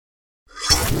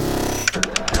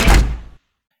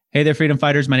Hey there, freedom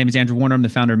fighters. My name is Andrew Warner. I'm the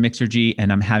founder of Mixergy, and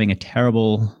I'm having a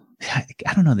terrible,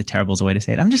 I don't know the terrible is the way to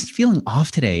say it. I'm just feeling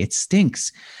off today. It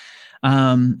stinks.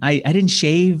 I didn't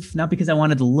shave, not because I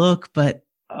wanted to look, but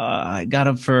I got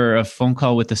up for a phone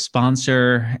call with the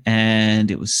sponsor,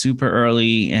 and it was super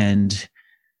early, and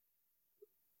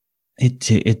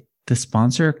the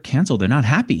sponsor canceled. They're not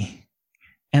happy.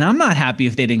 And I'm not happy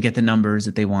if they didn't get the numbers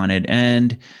that they wanted.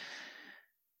 And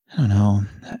I don't know.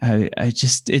 I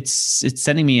just, it's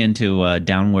sending me into a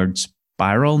downward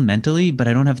spiral mentally, but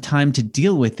I don't have time to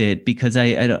deal with it because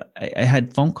I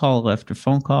had phone call after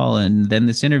phone call, and then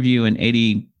this interview, and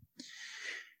Adii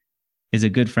is a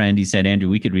good friend. He said, Andrew,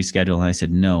 we could reschedule. And I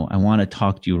said, no, I want to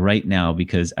talk to you right now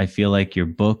because I feel like your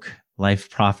book, Life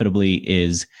Profitably,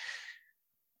 is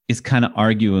kind of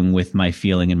arguing with my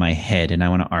feeling in my head. And I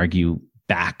want to argue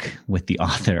back with the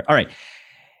author. All right.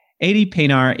 Adii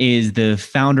Pienaar is the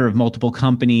founder of multiple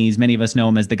companies. Many of us know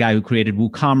him as the guy who created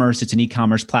WooCommerce. It's an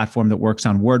e-commerce platform that works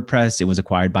on WordPress. It was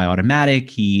acquired by Automatic.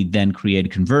 He then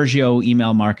created Conversio,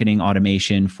 email marketing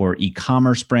automation for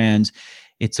e-commerce brands.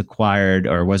 It's acquired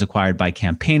or was acquired by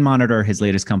Campaign Monitor. His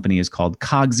latest company is called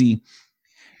Cogsy.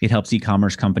 It helps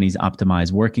e-commerce companies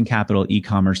optimize working capital,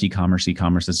 e-commerce,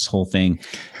 this whole thing.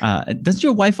 Does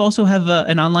your wife also have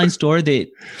an online store that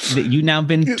you now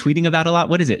been tweeting about a lot?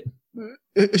 What is it?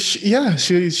 She has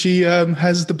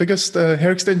the biggest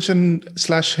hair extension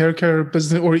 / hair care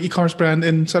business or e-commerce brand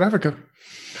in South Africa.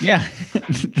 Yeah,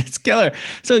 that's killer.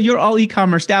 So you're all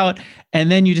e-commerced out, and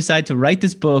then you decide to write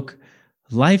this book,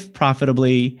 Life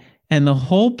Profitably. And the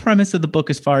whole premise of the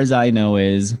book, as far as I know,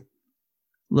 is,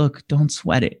 look, don't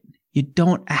sweat it. You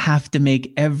don't have to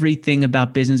make everything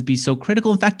about business be so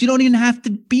critical. In fact, you don't even have to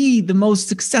be the most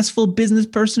successful business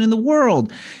person in the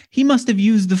world. He must have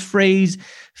used the phrase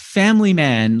family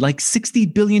man like 60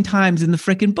 billion times in the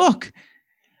frickin' book.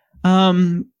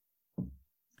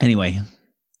 Anyway,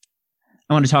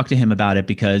 I want to talk to him about it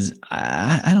because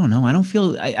I don't know. I don't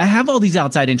feel, I have all these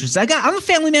outside interests. I'm a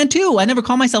family man too. I never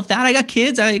call myself that. I got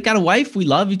kids. I got a wife. We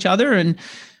love each other, and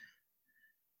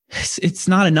it's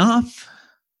not enough.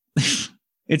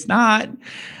 It's not.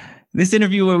 This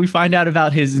interview where we find out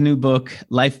about his new book,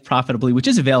 Life Profitably, which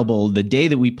is available the day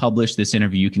that we publish this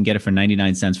interview. You can get it for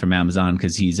 99 cents from Amazon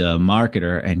because he's a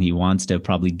marketer and he wants to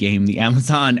probably game the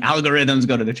Amazon algorithms,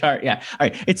 go to the chart. Yeah. All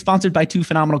right. It's sponsored by two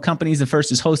phenomenal companies. The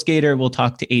first is HostGator. We'll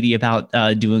talk to Adii about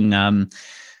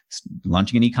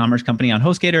launching an e-commerce company on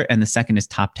HostGator. And the second is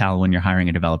TopTal. When you're hiring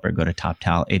a developer, go to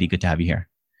TopTal. Adii, good to have you here.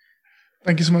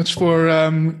 Thank you so much for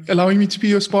allowing me to be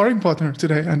your sparring partner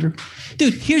today, Andrew.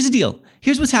 Dude, here's the deal.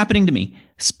 Here's what's happening to me.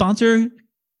 Sponsor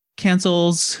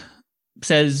cancels,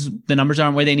 says the numbers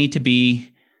aren't where they need to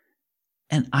be.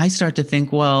 And I start to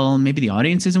think, well, maybe the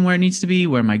audience isn't where it needs to be.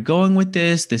 Where am I going with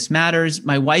this? This matters.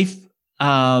 My wife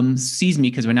sees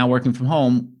me because we're now working from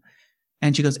home.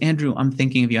 And she goes, Andrew, I'm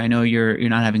thinking of you. I know you're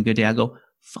not having a good day. I go,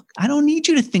 fuck, I don't need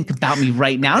you to think about me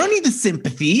right now. I don't need the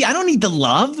sympathy. I don't need the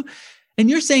love. And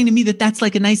you're saying to me that that's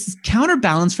like a nice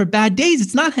counterbalance for bad days.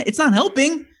 It's not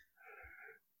helping.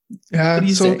 Yeah.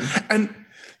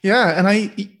 And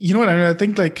I, you know what, I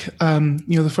think like,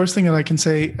 the first thing that I can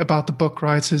say about the book,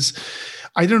 right, is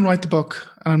I didn't write the book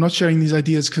and I'm not sharing these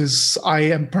ideas because I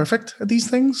am perfect at these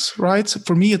things, right?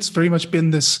 For me, it's very much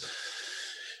been this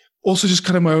also just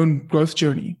kind of my own growth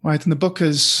journey, right? And the book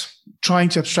is trying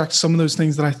to abstract some of those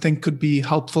things that I think could be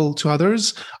helpful to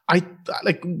others. I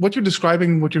like what you're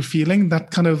describing, what you're feeling,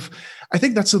 that kind of, I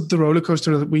think that's the roller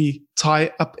coaster that we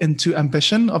tie up into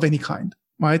ambition of any kind,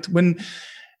 right?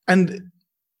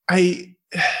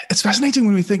 It's fascinating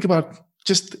when we think about,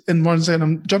 just in one second,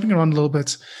 I'm jumping around a little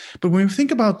bit, but when we think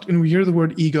about, and we hear the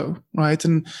word ego, right?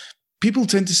 And people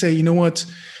tend to say, you know what,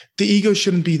 the ego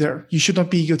shouldn't be there. You should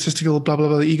not be egotistical, blah, blah,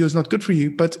 blah. The ego is not good for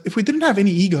you. But if we didn't have any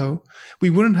ego, we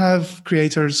wouldn't have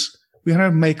creators. We wouldn't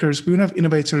have makers. We wouldn't have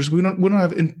innovators. We wouldn't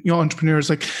have entrepreneurs.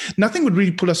 Like nothing would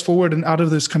really pull us forward and out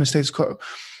of this kind of status quo.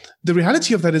 The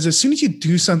reality of that is as soon as you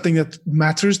do something that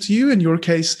matters to you, in your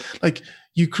case, like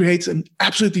you create an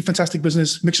absolutely fantastic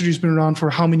business. Mixergy's been around for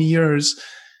how many years?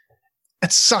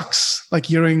 It sucks like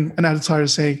hearing an editor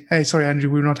say, hey, sorry, Andrew,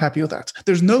 we're not happy with that.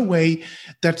 There's no way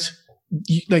that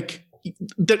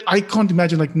that I can't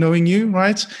imagine like knowing you,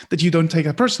 right? That you don't take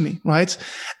that personally, right?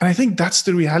 And I think that's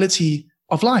the reality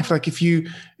of life. Like if you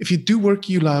do work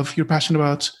you love, you're passionate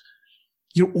about,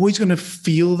 you're always going to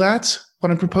feel that.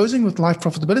 What I'm proposing with life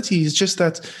profitability is just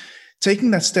that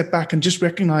taking that step back and just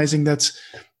recognizing that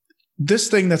this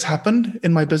thing that's happened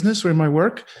in my business or in my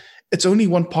work, it's only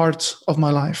one part of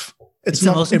my life. It's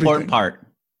not the most everything. Important part.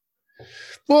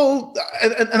 Well,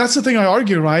 and that's the thing I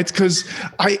argue, right? Because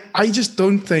I just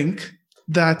don't think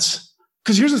that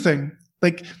because here's the thing,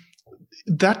 like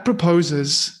that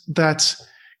proposes that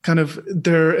kind of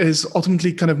there is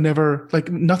ultimately kind of never,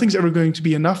 like nothing's ever going to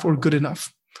be enough or good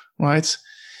enough, right?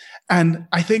 And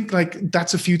I think like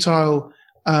that's a futile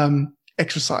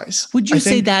exercise. Would you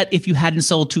say that if you hadn't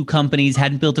sold 2 companies,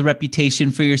 hadn't built a reputation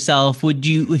for yourself, if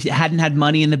you hadn't had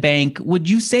money in the bank, would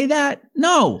you say that?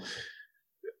 No.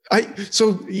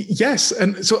 Yes.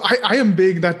 And so I am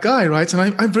big that guy, right?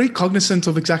 And I'm very cognizant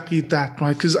of exactly that,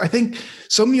 right? Because I think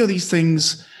so many of these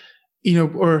things,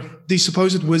 or these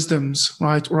supposed wisdoms,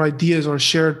 right, or ideas are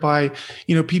shared by,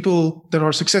 people that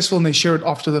are successful, and they share it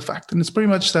after the fact. And it's pretty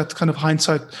much that kind of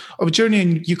hindsight of a journey,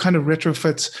 and you kind of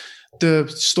retrofit the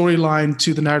storyline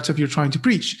to the narrative you're trying to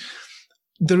preach.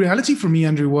 The reality for me,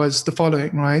 Andrew, was the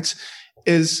following, right?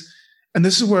 And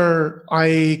this is where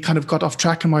I kind of got off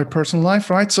track in my personal life,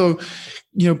 right? So,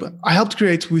 I helped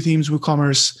create WooThemes,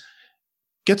 WooCommerce,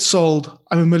 get sold.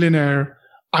 I'm a millionaire.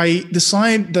 I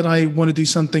decide that I want to do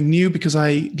something new because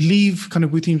I leave kind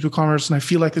of WooThemes, WooCommerce, and I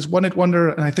feel like this one-hit wonder.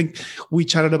 And I think we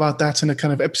chatted about that in a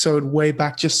kind of episode way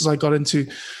back, just as I got into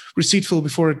Receiptful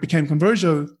before it became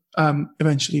Convergio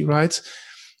eventually, right?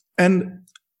 And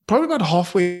probably about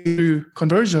halfway through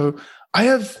Convergio, I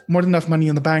have more than enough money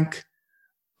in the bank.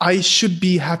 I should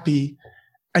be happy,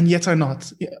 and yet I'm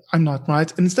not. I'm not, right?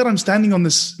 And instead, I'm standing on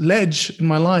this ledge in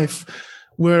my life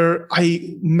where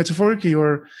I metaphorically,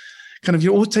 or kind of,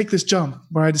 always take this jump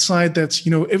where I decide that,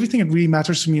 everything that really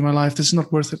matters to me in my life, this is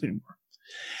not worth it anymore.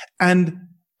 And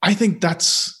I think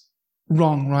that's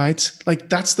wrong, right? Like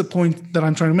that's the point that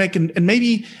I'm trying to make. And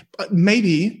maybe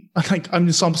like I'm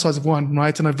the sample size of one,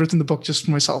 right? And I've written the book just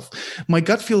for myself. My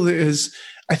gut feel is,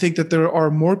 I think that there are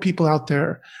more people out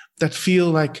there that feel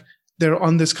like they're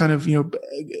on this kind of,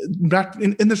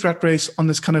 in this rat race, on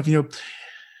this kind of,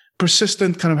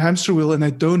 persistent kind of hamster wheel, and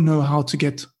they don't know how to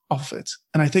get off it.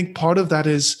 And I think part of that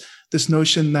is this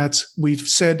notion that we've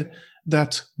said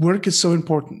that work is so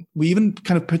important. We even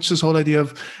kind of pitched this whole idea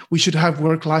of we should have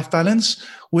work-life balance,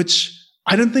 which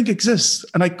I don't think exists.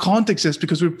 And I can't exist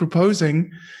because we're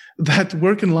proposing that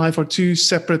work and life are two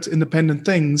separate, independent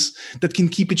things that can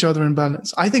keep each other in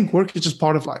balance. I think work is just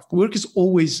part of life. Work is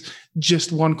always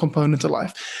just one component of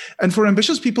life. And for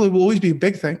ambitious people, it will always be a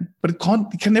big thing, but it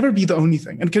can never be the only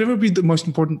thing, and it can never be the most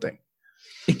important thing.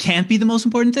 It can't be the most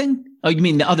important thing? Oh, you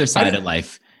mean the other side of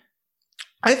life?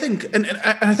 I think, and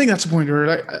I think that's the point where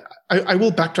I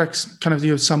will backtrack kind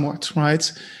of somewhat,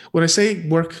 right? When I say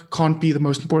work can't be the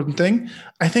most important thing,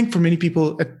 I think for many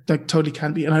people it like totally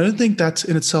can be, and I don't think that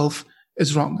in itself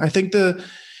is wrong. I think the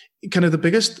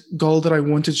biggest goal that I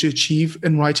wanted to achieve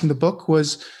in writing the book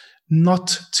was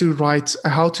not to write a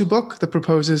how-to book that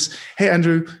proposes, hey,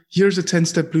 Andrew, here's a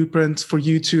 10-step blueprint for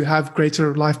you to have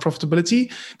greater life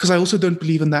profitability, because I also don't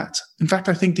believe in that. In fact,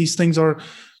 I think these things are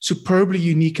superbly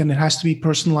unique, and it has to be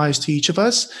personalized to each of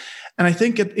us. And I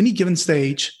think at any given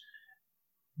stage,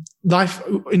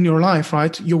 in your life,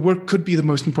 right, your work could be the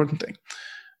most important thing.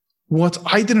 What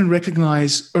I didn't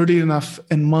recognize early enough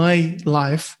in my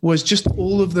life was just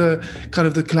all of the kind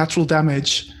of the collateral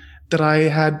damage that I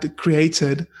had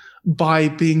created by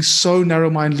being so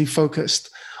narrow-mindedly focused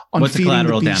on what's the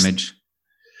collateral damage?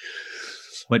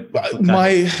 I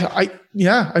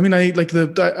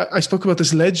spoke about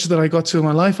this ledge that I got to in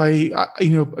my life.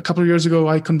 a couple of years ago,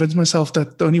 I convinced myself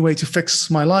that the only way to fix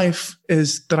my life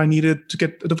is that I needed to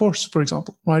get a divorce, for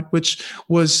example, right? Which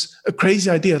was a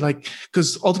crazy idea, like,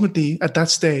 because ultimately at that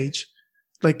stage,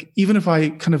 like, even if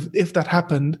that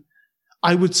happened,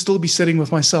 I would still be sitting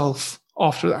with myself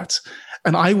after that.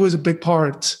 And I was a big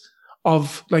part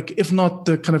of, like, if not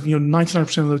the kind of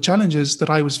 99% of the challenges that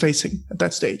I was facing at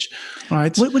that stage,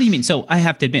 right? What do you mean? So I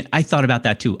have to admit, I thought about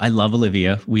that too. I love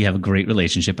Olivia. We have a great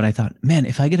relationship, but I thought, man,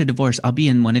 if I get a divorce, I'll be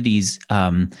in one of these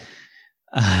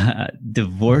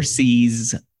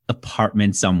divorcees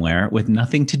apartment somewhere with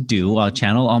nothing to do. I'll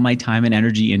channel all my time and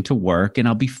energy into work, and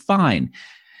I'll be fine.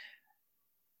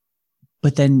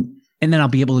 But then I'll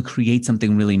be able to create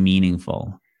something really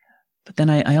meaningful. But then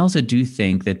I also do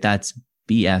think that that's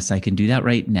BS. I can do that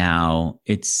right now.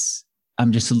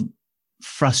 I'm just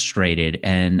frustrated,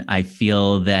 and I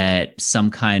feel that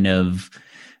some kind of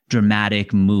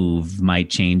dramatic move might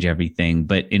change everything.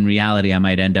 But in reality, I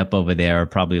might end up over there, or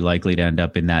probably likely to end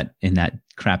up in that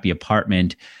crappy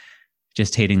apartment,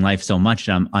 just hating life so much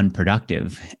that I'm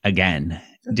unproductive again.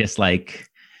 Just like,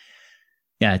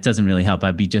 yeah, it doesn't really help.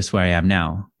 I'd be just where I am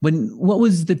now. What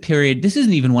was the period? This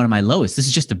isn't even one of my lowest. This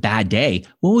is just a bad day.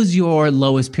 What was your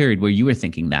lowest period where you were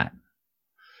thinking that?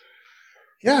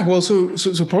 Yeah, well, so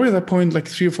probably at that point, like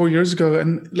 3 or 4 years ago,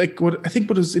 and like what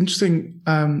was interesting,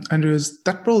 Andrew, is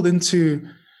that rolled into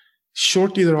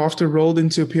shortly thereafter rolled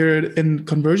into a period in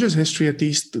Converge's history, at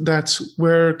least, that's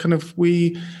where kind of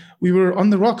we were on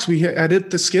the rocks. We had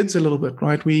hit the skids a little bit,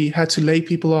 right? We had to lay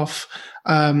people off,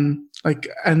 and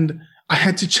I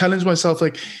had to challenge myself.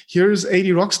 Like, here's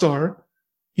Adii Rockstar,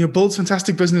 builds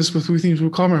fantastic business with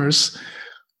WooCommerce,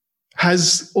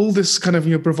 has all this kind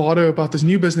of bravado about this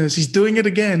new business. He's doing it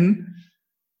again,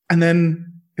 and then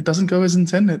it doesn't go as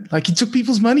intended. Like, he took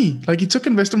people's money, like he took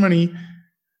investor money,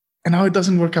 and now it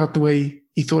doesn't work out the way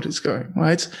he thought it's going,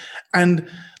 right? And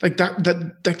like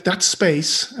that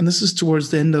space, and this is towards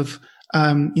the end of,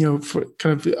 for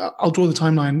kind of, I'll draw the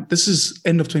timeline. This is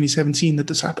end of 2017 that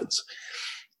this happens.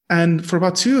 And for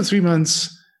about 2 or 3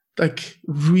 months, like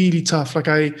really tough. Like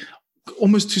I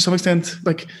almost to some extent,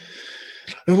 like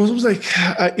it was almost like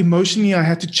emotionally I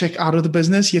had to check out of the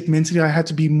business, yet mentally I had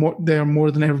to be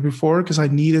more than ever before because I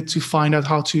needed to find out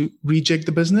how to rejig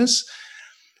the business.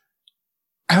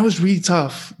 That was really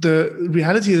tough. The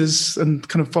reality is, and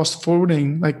kind of fast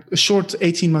forwarding, like a short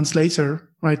 18 months later,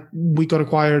 right, we got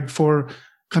acquired for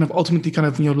kind of ultimately kind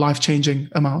of, life-changing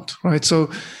amount, right?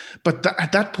 So, but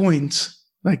at that point,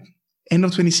 like end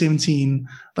of 2017,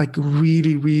 like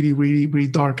really, really, really, really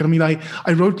dark. And I mean, I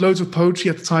wrote loads of poetry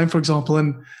at the time, for example,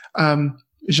 and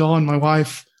Jean, my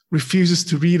wife, refuses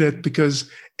to read it because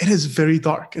it is very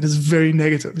dark. It is very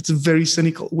negative. It's very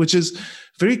cynical, which is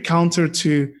very counter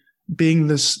to being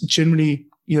this generally,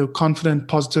 confident,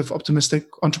 positive, optimistic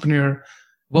entrepreneur.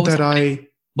 What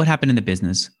happened in the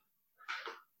business?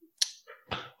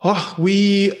 Oh,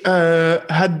 we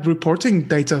had reporting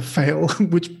data fail,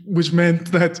 which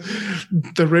meant that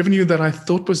the revenue that I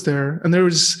thought was there, and there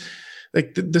was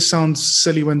like this sounds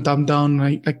silly when dumbed down,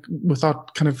 like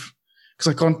without kind of,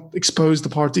 because I can't expose the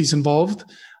parties involved,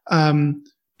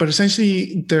 but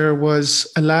essentially there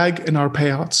was a lag in our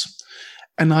payouts.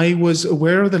 And I was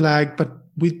aware of the lag, but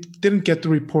we didn't get the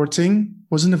reporting,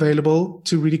 wasn't available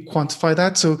to really quantify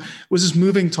that. So it was this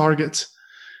moving target.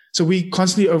 So we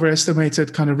constantly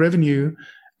overestimated kind of revenue,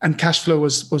 and cash flow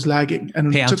was lagging.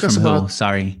 And payouts it took us from about who?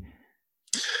 Sorry.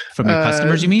 From your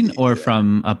customers, you mean, or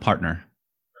from a partner?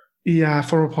 Yeah,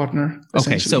 for a partner.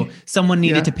 Okay, so someone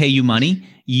needed to pay you money.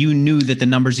 You knew that the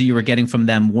numbers that you were getting from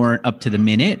them weren't up to the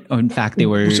minute, or in fact, they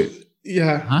were.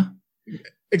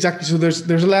 Exactly. So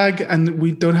there's a lag, and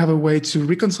we don't have a way to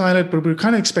reconcile it, but we're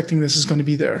kind of expecting this is going to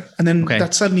be there, and then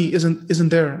that suddenly isn't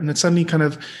there, and it suddenly kind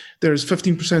of there's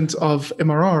 15% of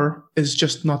MRR is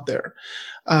just not there,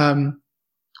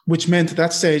 which meant at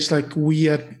that stage, like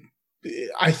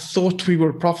I thought we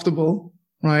were profitable,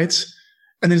 right?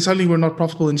 And then suddenly we're not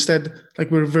profitable. Instead,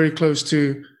 like we're very close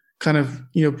to kind of,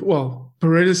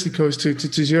 perilously close to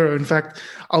zero. In fact,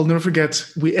 I'll never forget,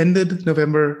 we ended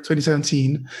November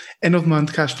 2017, end of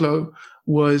month cash flow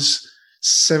was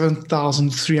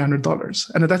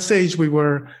 $7,300. And at that stage, we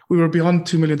were beyond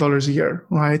 $2 million a year,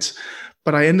 right?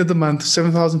 But I ended the month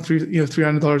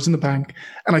 $7,300 in the bank,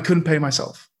 and I couldn't pay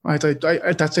myself, right? I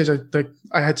at that stage,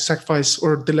 I had to sacrifice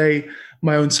or delay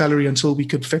my own salary until we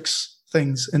could fix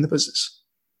things in the business.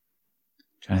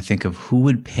 Trying to think of who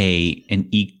would pay an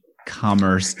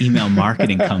e-commerce email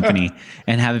marketing company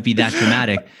and have it be that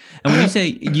dramatic. And when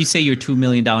you say you're $2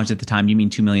 million at the time, you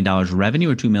mean $2 million revenue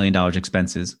or $2 million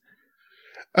expenses?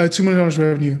 $2 million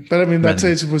revenue. But I mean, that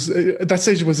stage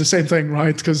was the same thing,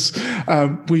 right? Because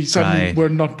we suddenly were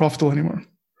not profitable anymore.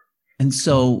 And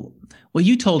so what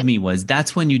you told me was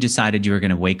that's when you decided you were going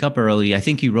to wake up early. I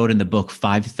think you wrote in the book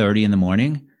 5:30 in the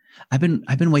morning. I've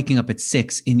been waking up at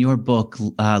 6. In your book,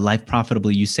 Life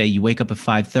Profitably, you say you wake up at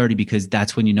 5:30 because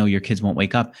that's when you know your kids won't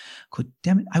wake up. God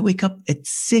damn it! I wake up at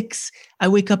 6. I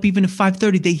wake up even at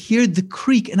 5:30. They hear the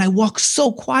creak, and I walk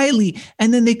so quietly,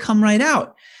 and then they come right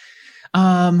out.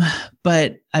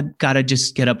 But I've got to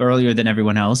just get up earlier than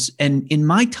everyone else. And in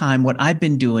my time, what I've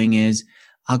been doing is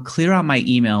I'll clear out my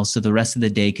emails so the rest of the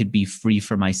day could be free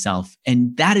for myself.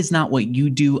 And that is not what you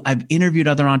do. I've interviewed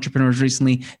other entrepreneurs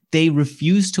recently. They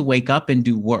refuse to wake up and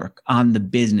do work on the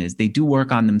business. They do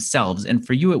work on themselves. And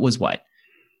for you, it was what?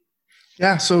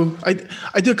 Yeah, so I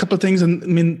did a couple of things, and I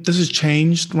mean, this has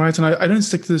changed, right? And I don't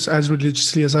stick to this as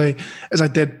religiously as I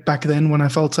did back then when I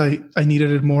felt I needed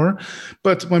it more.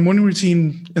 But my morning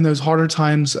routine in those harder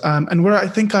times, and where I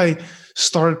think I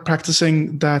started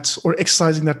practicing that or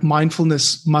exercising that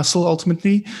mindfulness muscle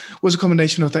ultimately was a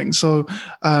combination of things. So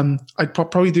I'd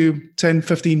probably do 10,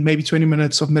 15, maybe 20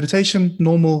 minutes of meditation,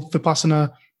 normal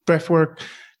Vipassana breath work,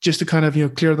 just to kind of,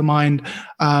 clear the mind.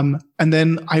 And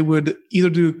then I would either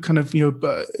do kind of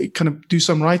do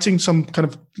some writing, some kind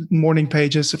of morning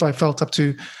pages if I felt up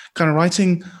to kind of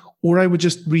writing, or I would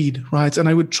just read, right? And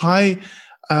I would try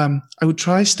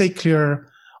stay clear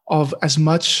of as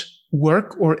much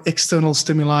work or external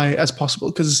stimuli as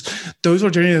possible, because those are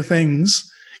generally the things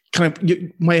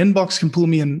my inbox can pull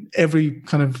me in every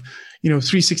kind of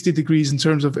 360 degrees in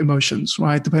terms of emotions,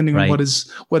 right? Depending on what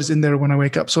is in there when I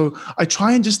wake up. So I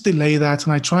try and just delay that,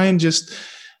 and I try and just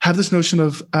have this notion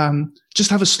of just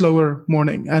have a slower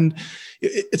morning. And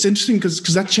it's interesting because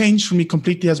that changed for me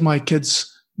completely as my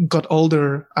kids got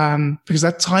older, because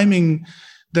that timing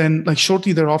then, like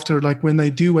shortly thereafter, like when they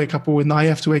do wake up or when I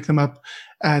have to wake them up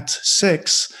at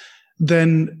 6,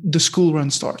 then the school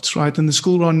run starts, right? And the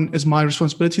school run is my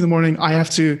responsibility in the morning. I have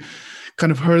to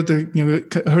kind of herd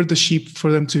the sheep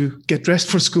for them to get dressed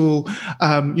for school,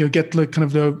 get like kind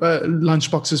of the lunch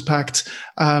boxes packed,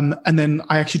 and then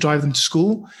I actually drive them to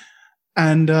school.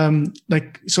 And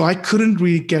so I couldn't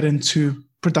really get into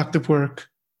productive work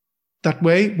that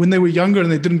way. When they were younger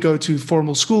and they didn't go to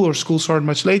formal school, or school started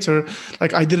much later,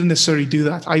 like I didn't necessarily do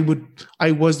that. I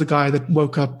was the guy that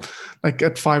woke up like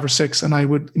at 5 or 6, and I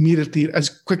would immediately, as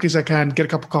quickly as I can, get a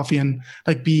cup of coffee and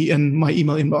like be in my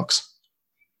email inbox.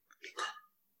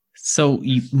 So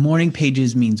morning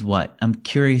pages means what? I'm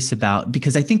curious about,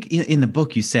 because I think in the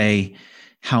book you say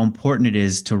how important it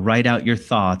is to write out your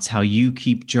thoughts, how you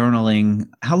keep journaling.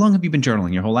 How long have you been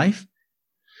journaling? Your whole life?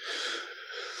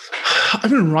 I've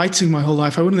been writing my whole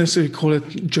life. I wouldn't necessarily call it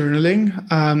journaling.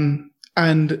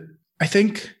 And I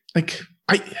think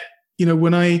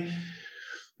when I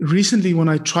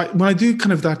do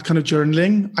kind of that kind of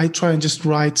journaling, I try and just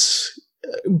write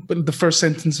the first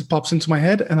sentence that pops into my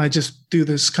head, and I just do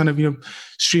this kind of,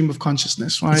 stream of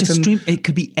consciousness, right? It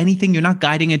could be anything. You're not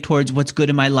guiding it towards what's good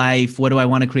in my life. What do I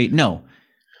want to create? No.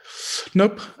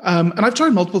 Nope. And I've tried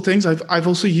multiple things. I've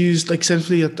also used, like,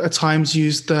 essentially at times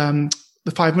used the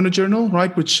 5-minute journal,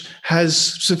 right, which has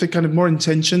specific kind of more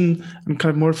intention and kind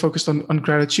of more focused on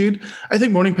gratitude. I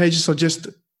think morning pages are just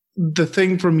the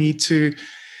thing for me to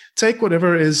take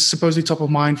whatever is supposedly top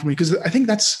of mind for me, because I think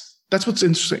that's what's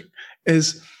interesting,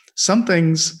 is some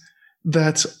things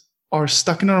that are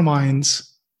stuck in our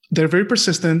minds, they're very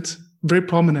persistent, very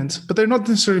prominent, but they're not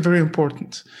necessarily very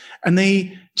important. And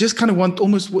they just kind of want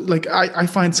almost, like, I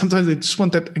find sometimes they just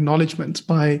want that acknowledgement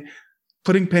by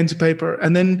putting pen to paper,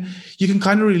 and then you can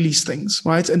kind of release things,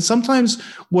 right? And sometimes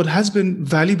what has been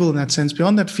valuable in that sense,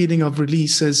 beyond that feeling of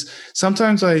release, is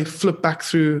sometimes I flip back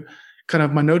through kind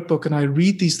of my notebook and I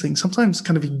read these things, sometimes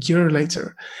kind of a year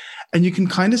later, and you can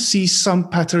kind of see some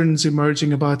patterns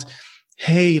emerging about,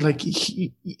 hey, like,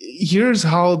 here's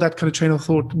how that kind of train of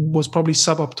thought was probably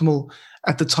suboptimal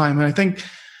at the time. And I think,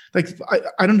 like,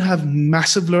 I don't have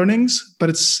massive learnings, but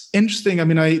it's interesting. I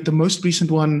mean, the most recent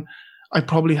one I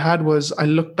probably had was I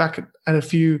looked back at a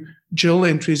few journal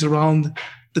entries around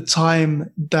the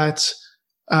time that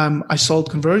I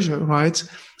sold Conversion, right?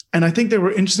 And I think there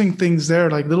were interesting things there,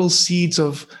 like little seeds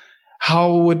of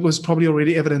how it was probably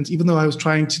already evident, even though I was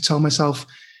trying to tell myself,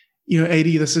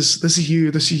 Adii, this is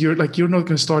you, like, you're not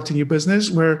going to start a new business,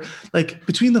 where, like,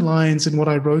 between the lines and what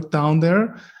I wrote down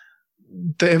there,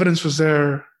 the evidence was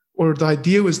there, or the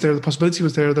idea was there, the possibility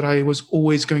was there that I was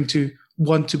always going to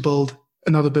want to build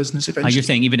another business eventually. You're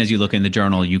saying even as you look in the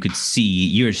journal, you could see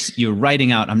you're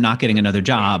writing out, I'm not getting another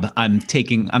job. I'm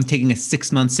taking a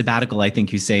 6-month sabbatical, I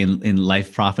think you say in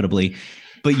Life Profitably,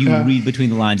 but you read between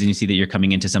the lines and you see that you're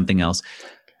coming into something else.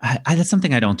 That's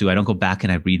something I don't do. I don't go back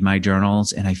and I read my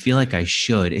journals, and I feel like I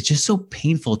should. It's just so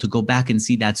painful to go back and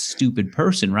see that stupid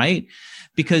person, right?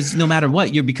 Because no matter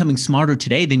what, you're becoming smarter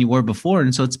today than you were before.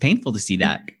 And so it's painful to see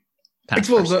that.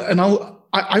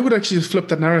 I would actually just flip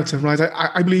that narrative, right?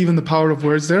 I believe in the power of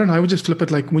words there, and I would just flip it,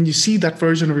 like, when you see that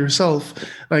version of yourself,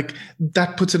 like,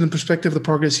 that puts it in perspective, the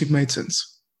progress you've made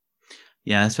since.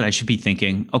 Yeah, that's what I should be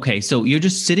thinking. Okay, so you're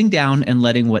just sitting down and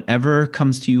letting whatever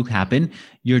comes to you happen.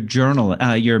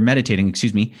 You're meditating,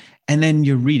 and then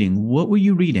you're reading. What were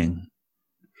you reading?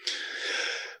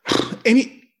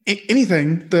 Anything.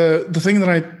 The thing that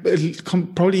I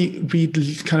probably read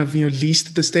kind of least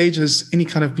at this stage is any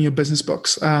kind of business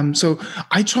books. So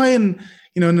I try and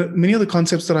many of the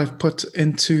concepts that I've put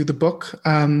into the book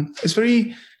is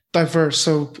very diverse.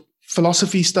 So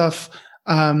philosophy stuff.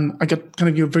 I get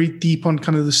kind of very deep on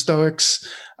kind of the Stoics.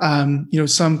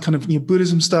 Some kind of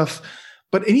Buddhism stuff,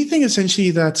 but anything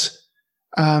essentially that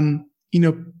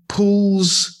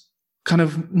pulls kind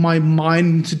of my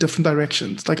mind into different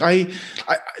directions. Like I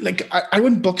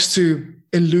want books to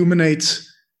illuminate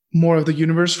more of the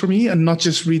universe for me, and not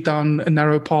just read down a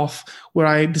narrow path where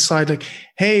I decide, like,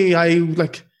 hey, I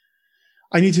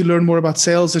need to learn more about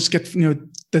sales. Let's get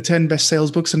the 10 best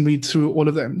sales books and read through all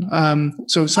of them.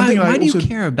 So something why do you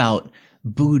care about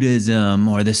Buddhism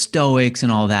or the Stoics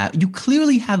and all that? You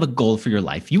clearly have a goal for your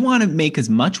life. You want to make as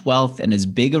much wealth and as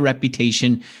big a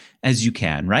reputation as you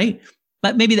can, right?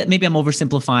 But maybe I'm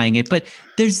oversimplifying it, but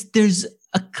there's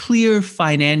a clear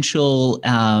financial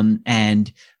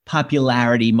and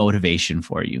popularity motivation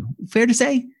for you. Fair to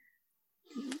say?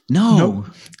 No.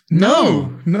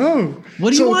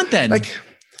 What do you want then? I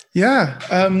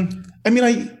mean,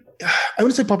 I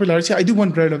wouldn't say popularity. I do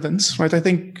want relevance, right? I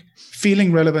think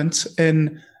feeling relevant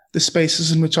in the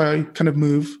spaces in which I kind of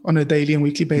move on a daily and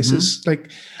weekly basis.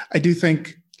 Like, I do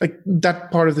think like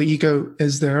that part of the ego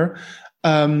is there.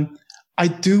 I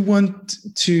do want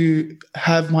to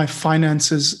have my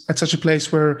finances at such a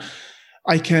place where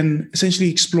I can essentially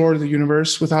explore the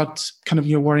universe without kind of,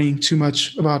 worrying too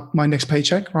much about my next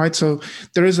paycheck, right? So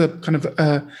there is a kind of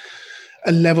a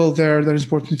level there that is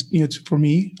important, for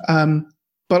me.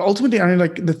 But ultimately, I mean,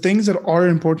 like the things that are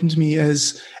important to me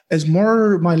is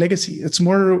more my legacy. It's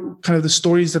more kind of the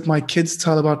stories that my kids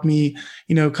tell about me,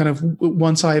 kind of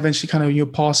once I eventually kind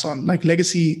of, pass on. Like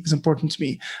legacy is important to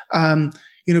me.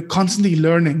 Constantly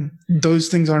learning, those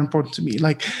things are important to me.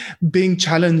 Like being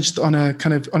challenged on a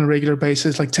regular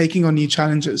basis, like taking on new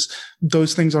challenges,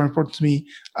 those things are important to me.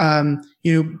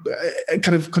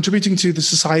 Kind of contributing to the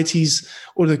societies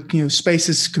or the,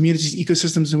 spaces, communities,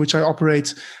 ecosystems in which I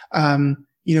operate.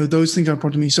 Those things are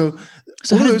important to me. So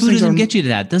how does Buddhism get you to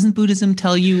that? Doesn't Buddhism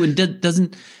tell you, and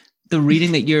doesn't the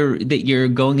reading that you're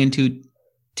going into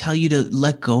tell you to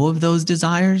let go of those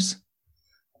desires?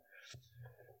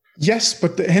 Yes,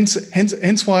 but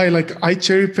hence why, like, I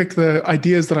cherry pick the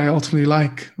ideas that I ultimately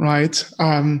like, right?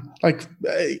 I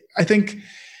think,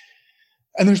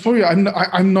 and there's probably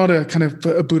I'm not a kind of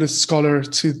a Buddhist scholar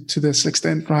to this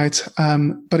extent, right?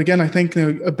 But again, I think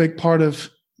a big part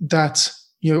of that,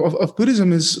 of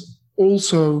Buddhism is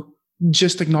also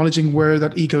just acknowledging where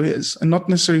that ego is, and not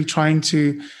necessarily trying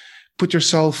to put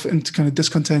yourself into kind of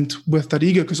discontent with that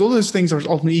ego, because all those things are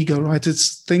ultimately ego, right?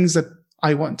 It's things that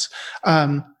I want.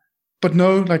 But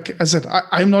no, like I said,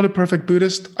 I'm not a perfect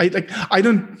Buddhist. I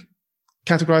don't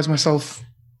categorize myself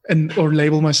or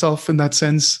label myself in that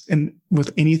sense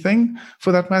with anything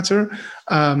for that matter.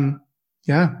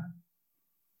 Yeah.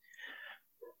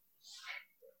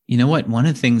 You know what? One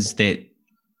of the things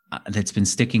that's been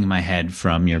sticking in my head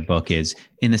from your book is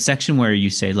in the section where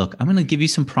you say, look, I'm going to give you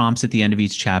some prompts at the end of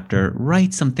each chapter,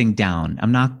 write something down.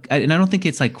 And I don't think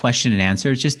it's like question and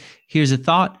answer. It's just, here's a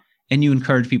thought. And you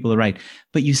encourage people to write.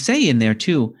 But you say in there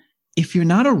too, if you're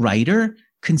not a writer,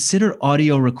 consider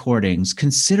audio recordings,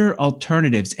 consider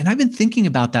alternatives. And I've been thinking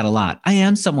about that a lot. I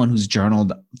am someone who's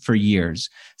journaled for years.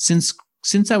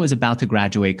 Since I was about to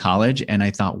graduate college, and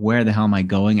I thought, where the hell am I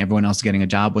going? Everyone else is getting a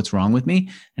job. What's wrong with me?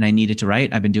 And I needed to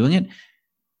write. I've been doing it.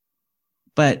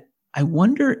 But I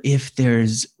wonder if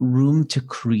there's room to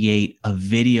create a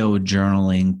video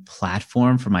journaling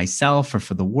platform for myself or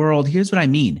for the world. Here's what I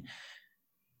mean.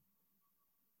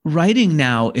 Writing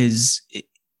now it's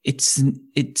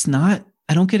not,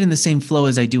 I don't get in the same flow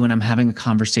as I do when I'm having a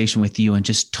conversation with you and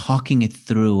just talking it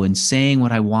through and saying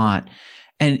what I want.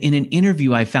 And in an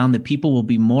interview, I found that people will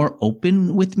be more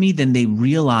open with me than they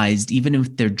realized, even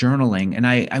if they're journaling. And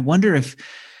I wonder if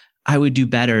I would do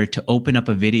better to open up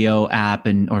a video app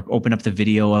or open up the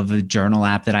video of a journal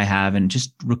app that I have and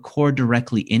just record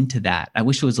directly into that. I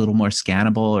wish it was a little more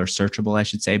scannable or searchable, I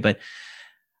should say. But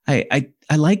I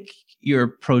like your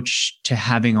approach to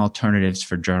having alternatives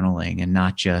for journaling and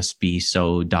not just be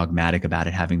so dogmatic about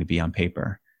it having to be on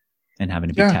paper and having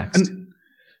to be text.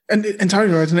 And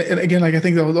entirely right. And again, like I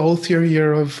think the whole theory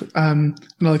here of, and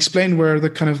I'll explain where the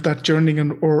kind of that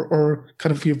journaling or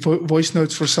kind of your voice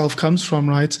notes for self comes from,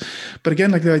 right? But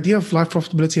again, like the idea of life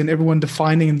profitability and everyone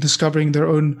defining and discovering their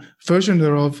own version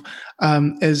thereof,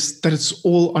 is that it's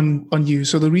all on you.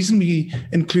 So the reason we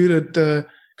included the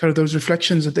kind of those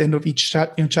reflections at the end of each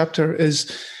chapter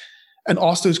is, and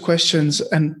ask those questions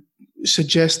and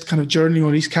suggest kind of journaling or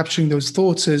at least capturing those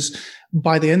thoughts is,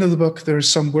 by the end of the book, there's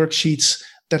some worksheets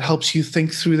that helps you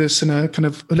think through this in a kind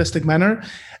of holistic manner.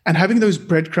 And having those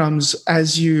breadcrumbs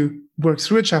as you work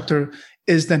through a chapter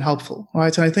is then helpful,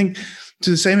 right? And I think to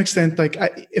the same extent, like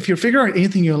if you're figuring out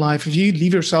anything in your life, if you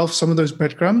leave yourself some of those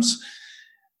breadcrumbs,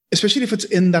 especially if it's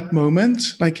in that moment,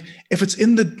 like if it's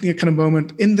in the kind of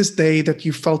moment in this day that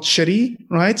you felt shitty,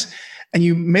 right? And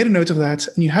you made a note of that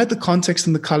and you had the context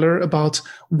and the color about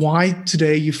why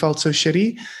today you felt so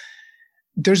shitty,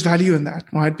 there's value in that,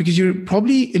 right? Because you're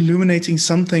probably illuminating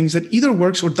some things that either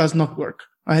works or does not work,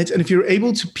 right? And if you're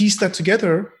able to piece that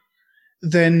together,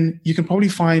 then you can probably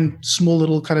find small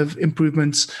little kind of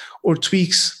improvements or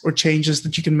tweaks or changes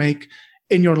that you can make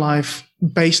in your life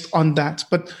based on that.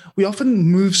 But we often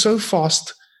move so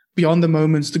fast beyond the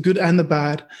moments, the good and the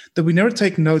bad, that we never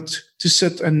take note to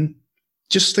sit and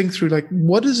just think through, like,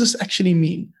 what does this actually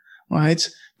mean, right?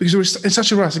 Because we're in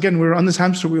such a rush. Again, we're on this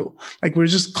hamster wheel. Like we're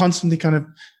just constantly kind of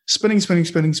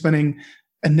spinning,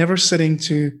 and never sitting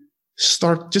to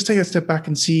start, just take a step back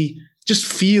and just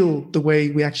feel the way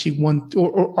we actually want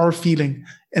or are feeling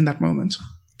in that moment.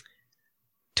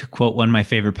 To quote one of my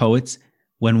favorite poets,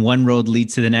 when one road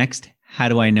leads to the next, how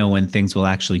do I know when things will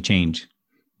actually change?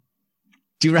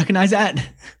 Do you recognize that?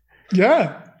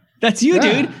 Yeah. That's you,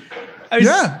 dude.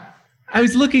 I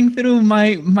was looking through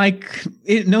my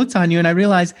notes on you and I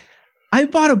realized I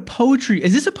bought a poetry.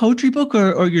 Is this a poetry book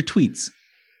or your tweets?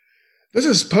 This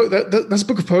is that's a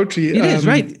book of poetry. It is,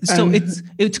 right? So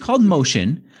it's called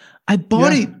Motion. I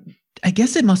bought it, I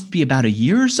guess it must be about a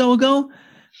year or so ago.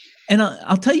 And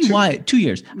I'll tell you why, 2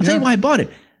 years. I'll tell you why I bought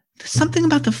it. There's something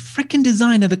about the freaking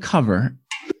design of the cover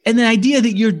and the idea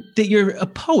that you're a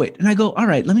poet. And I go, all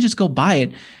right, let me just go buy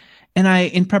it. And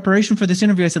in preparation for this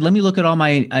interview, I said, let me look at all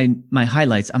my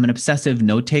highlights. I'm an obsessive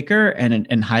note taker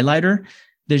and highlighter.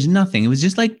 There's nothing. It was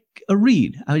just like a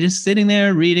read. I was just sitting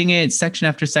there reading it section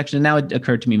after section. And now it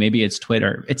occurred to me, maybe it's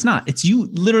Twitter. It's not. It's you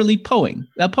literally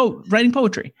writing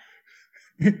poetry.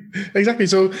 Exactly.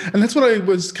 So, and that's what I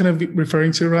was kind of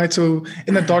referring to, right? So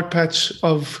in that dark patch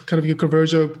of kind of your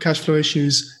Convergio cash flow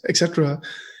issues, etc.,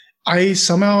 I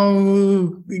somehow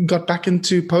got back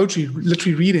into poetry,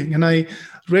 literally reading. And I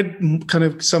read kind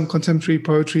of some contemporary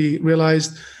poetry,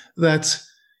 realized that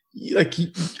like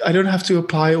I don't have to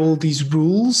apply all these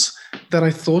rules that I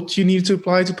thought you needed to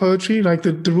apply to poetry, like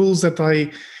the rules that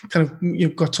I kind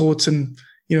of got taught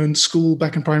in school,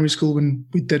 back in primary school when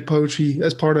we did poetry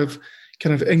as part of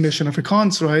kind of English and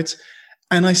Afrikaans, right?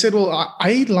 And I said, well,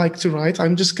 I like to write.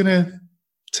 I'm just gonna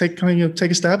take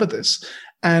a stab at this.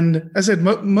 And as I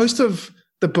said, most of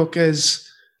the book is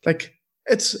like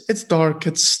it's dark.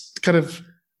 It's kind of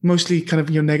mostly kind of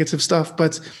negative stuff,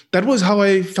 but that was how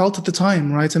I felt at the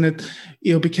time, right? And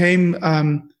it became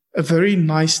a very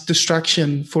nice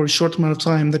distraction for a short amount of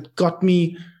time that got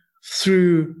me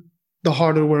through the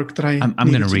harder work that I'm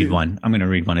going to read one. I'm going to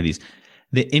read one of these.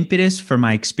 The impetus for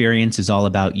my experience is all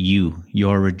about you,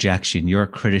 your rejection, your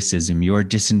criticism, your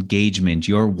disengagement,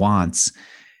 your wants.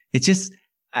 It's just,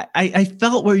 I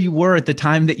felt where you were at the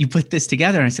time that you put this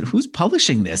together. And I said, who's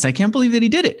publishing this? I can't believe that he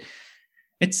did it.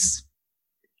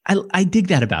 I dig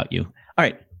that about you. All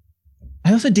right.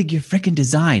 I also dig your freaking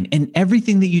design and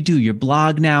everything that you do. Your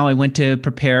blog now, I went to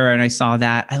prepare and I saw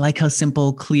that. I like how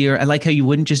simple, clear. I like how you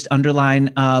wouldn't just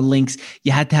underline links.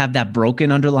 You had to have that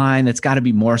broken underline. That's got to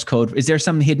be Morse code. Is there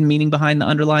some hidden meaning behind the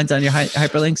underlines on your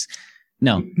hyperlinks?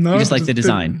 No, you just like the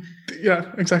design.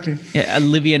 Yeah, exactly. Yeah,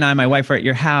 Olivia and I, my wife, are at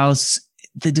your house.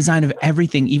 The design of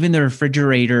everything, even the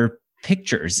refrigerator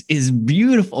pictures, is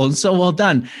beautiful and so well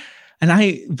done.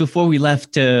 And before we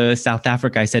left to South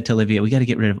Africa, I said to Olivia, we got to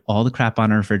get rid of all the crap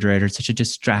on our refrigerator. It's such a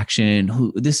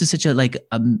distraction. This is such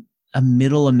a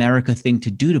middle America thing to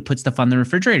do, to put stuff on the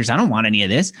refrigerators. I don't want any of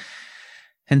this.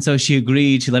 And so she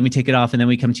agreed. She let me take it off. And then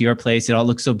we come to your place. It all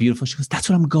looks so beautiful. She goes, that's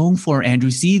what I'm going for, Andrew.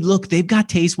 See, look, they've got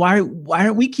taste. Why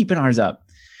aren't we keeping ours up?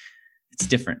 It's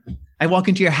different. I walk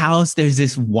into your house. There's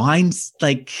this wine,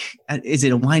 is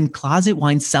it a wine closet,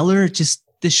 wine cellar? Just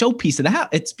the showpiece of the house.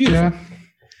 It's beautiful. Yeah.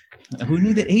 Who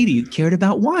knew that Adii cared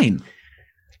about wine?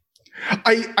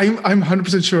 I'm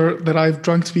 100% sure that I've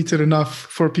drunk to beat it enough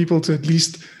for people to at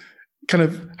least kind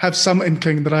of have some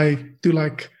inkling that I do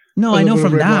like. No, I know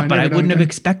from that, but I wouldn't have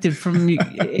expected from you.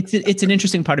 It's an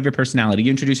interesting part of your personality. You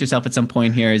introduced yourself at some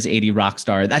point here as Adii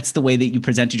Rockstar. That's the way that you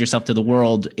presented yourself to the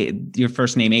world. Your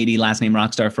first name Adii, last name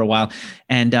Rockstar for a while.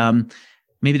 And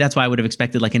maybe that's why I would have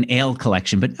expected like an ale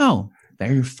collection, but no.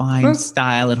 Very refined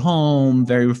style at home,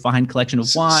 very refined collection of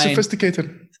wine. Sophisticated.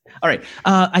 All right.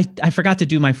 I forgot to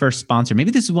do my first sponsor.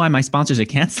 Maybe this is why my sponsors are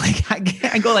canceling.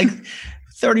 I go like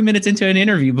 30 minutes into an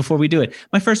interview before we do it.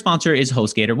 My first sponsor is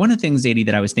HostGator. One of the things, Adii,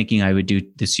 that I was thinking I would do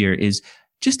this year is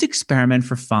just experiment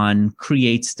for fun,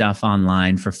 create stuff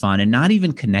online for fun, and not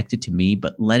even connect it to me,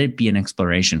 but let it be an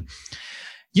exploration.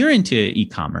 You're into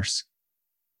e-commerce.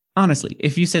 Honestly,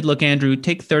 if you said, look, Andrew,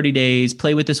 take 30 days,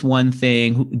 play with this one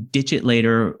thing, ditch it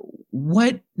later,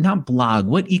 what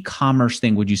e-commerce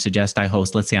thing would you suggest I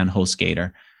host, let's say on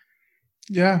HostGator?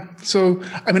 Yeah. So,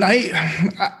 I mean,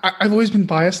 I've always been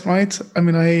biased, right? I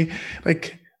mean, I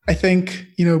think,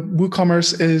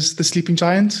 WooCommerce is the sleeping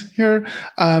giant here.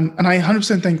 And I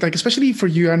 100% think, especially for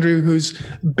you, Andrew, who's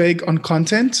big on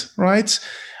content, right?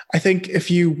 I think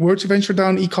if you were to venture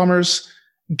down e-commerce,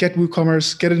 get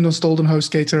WooCommerce, get it installed on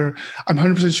HostGator. I'm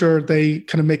 100% sure they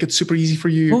kind of make it super easy for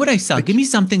you. What would I sell? Give me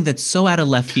something that's so out of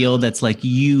left field that's like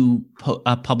you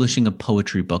publishing a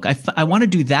poetry book. I want to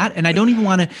do that. And I don't even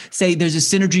want to say there's a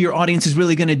synergy. Your audience is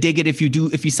really going to dig it if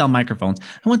you sell microphones.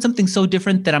 I want something so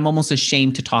different that I'm almost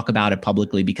ashamed to talk about it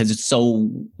publicly because it's so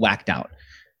whacked out.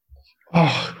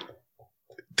 Oh,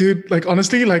 dude, like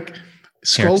honestly, like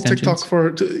scroll TikTok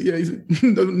for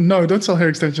no, don't sell hair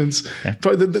extensions.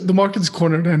 Okay. The market's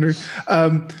cornered, Henry.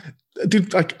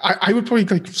 Dude, like I would probably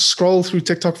like scroll through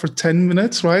TikTok for 10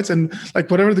 minutes, right? And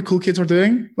like whatever the cool kids are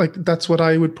doing, like that's what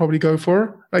I would probably go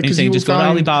for. Like, you just go to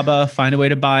Alibaba, find a way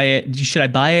to buy it. Should I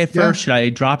buy it first? Yeah. Should I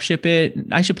drop ship it?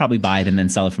 I should probably buy it and then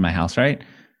sell it for my house, right?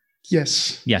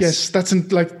 Yes. That's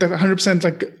like that 100%.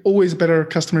 Like always a better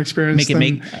customer experience.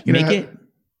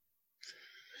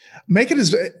 Make it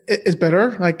is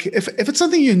better. Like if it's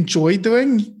something you enjoy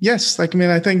doing, yes. Like I mean,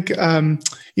 I think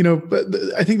but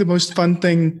I think the most fun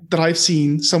thing that I've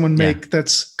seen someone make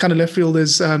that's kind of left field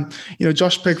is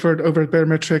Josh Pickford over at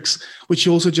Barometrics, which he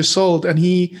also just sold, and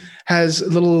he has a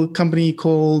little company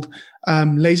called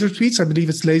Laser Tweets. I believe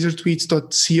it's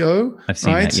lasertweets.co. I've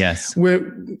seen that. Yes.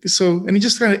 And he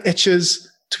just kind of etches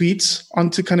tweets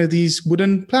onto kind of these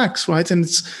wooden plaques, right? And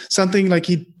it's something like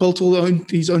he built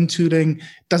his own tooling,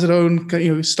 does his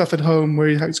own stuff at home where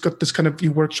he's got this kind of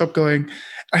workshop going.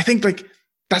 I think like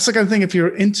that's the kind of thing, if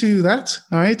you're into that,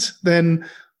 right, then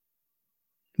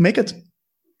make it.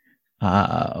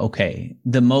 Okay.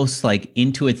 The most like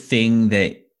into it thing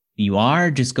that you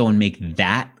are, just go and make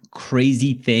that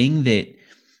crazy thing that,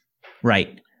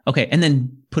 right. Okay. And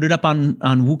then put it up on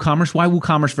WooCommerce. Why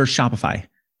WooCommerce versus Shopify?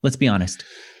 Let's be honest.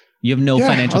 You have no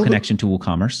financial connection to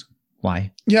WooCommerce.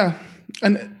 Why? Yeah.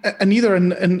 And neither.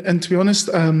 And to be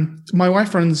honest, my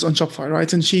wife runs on Shopify,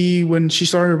 right? And when she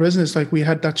started her business, like we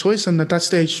had that choice. And at that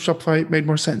stage, Shopify made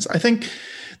more sense. I think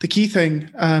the key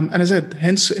thing, and as I said,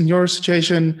 hence in your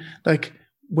situation, like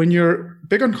when you're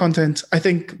big on content, I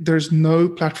think there's no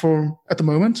platform at the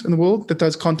moment in the world that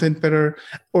does content better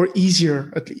or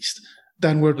easier, at least,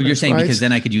 than WordPress. Well, you're saying right? Because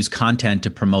then I could use content to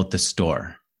promote the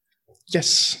store.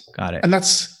 Yes. Got it. And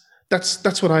that's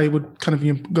what I would kind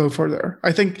of go for there.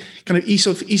 I think kind of ease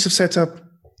of setup,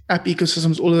 app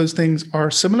ecosystems, all of those things are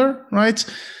similar, right?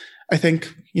 I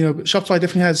think, Shopify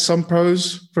definitely has some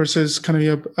pros versus kind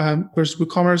of versus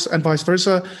WooCommerce and vice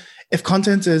versa. If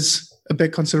content is a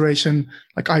big consideration,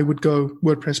 like I would go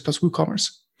WordPress plus WooCommerce.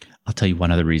 I'll tell you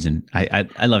one other reason. I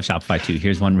love Shopify too.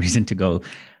 Here's one reason to go.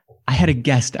 I had a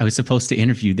guest I was supposed to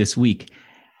interview this week.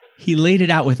 He laid it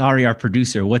out with Ari, our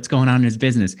producer, what's going on in his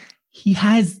business. He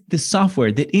has the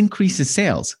software that increases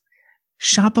sales.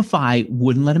 Shopify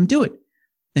wouldn't let him do it.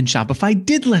 Then Shopify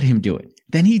did let him do it.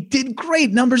 Then he did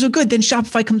great. Numbers are good. Then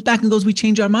Shopify comes back and goes, we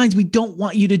changed our minds. We don't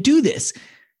want you to do this.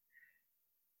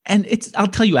 And I'll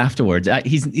tell you afterwards.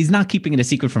 He's not keeping it a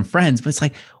secret from friends, but it's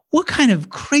like, what kind of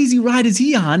crazy ride is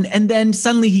he on? And then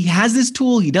suddenly he has this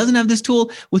tool. He doesn't have this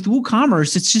tool. With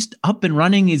WooCommerce, it's just up and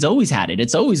running. He's always had it.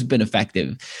 It's always been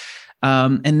effective.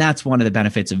 And that's one of the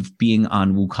benefits of being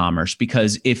on WooCommerce,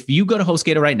 because if you go to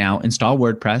HostGator right now, install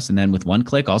WordPress, and then with one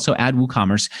click, also add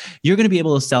WooCommerce, you're going to be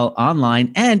able to sell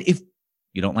online. And if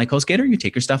you don't like HostGator, you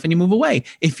take your stuff and you move away.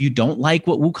 If you don't like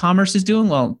what WooCommerce is doing,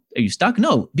 well, are you stuck?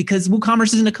 No, because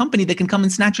WooCommerce isn't a company that can come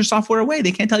and snatch your software away.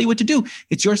 They can't tell you what to do.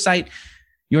 It's your site,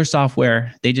 your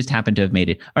software. They just happen to have made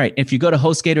it. All right. If you go to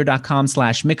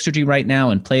hostgator.com/Mixergy right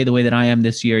now and play the way that I am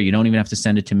this year, you don't even have to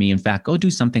send it to me. In fact, go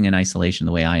do something in isolation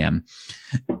the way I am.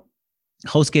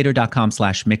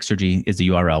 Hostgator.com/Mixergy is the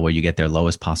URL where you get their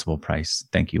lowest possible price.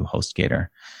 Thank you, HostGator.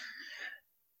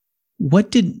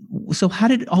 So how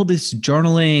did all this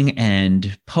journaling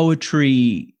and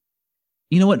poetry,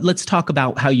 you know what, let's talk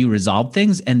about how you resolve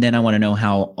things. And then I want to know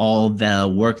how all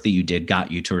the work that you did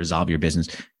got you to resolve your business.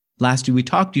 Last we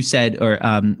talked, you said, or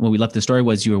when we left the story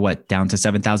was you were down to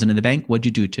 7,000 in the bank. What'd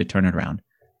you do to turn it around?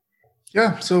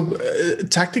 Yeah. So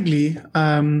tactically,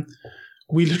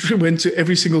 we literally went to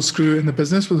every single screw in the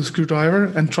business with a screwdriver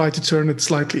and tried to turn it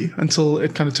slightly until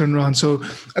it kind of turned around. So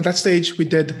at that stage we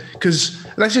did, because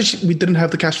actually we didn't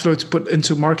have the cash flow to put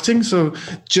into marketing. So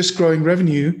just growing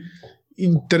revenue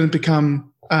didn't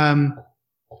become a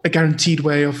guaranteed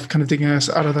way of kind of digging us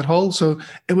out of that hole. So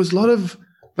it was a lot of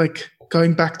like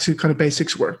going back to kind of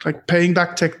basics work, like paying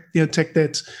back tech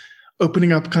debt,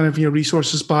 opening up kind of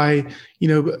resources by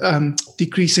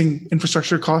decreasing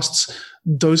infrastructure costs,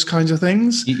 those kinds of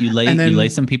things. You lay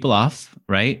some people off,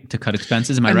 right, to cut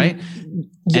expenses. Am I right?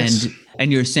 Yes.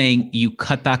 And you're saying you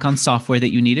cut back on software that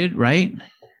you needed, right?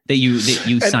 That you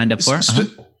signed up for.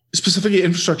 specifically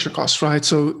infrastructure costs, right?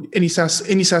 So any SaaS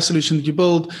solution that you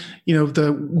build,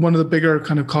 one of the bigger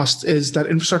kind of costs is that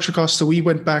infrastructure cost. So we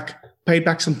paid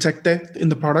back some tech debt in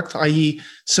the product, i.e.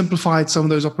 simplified some of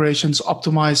those operations,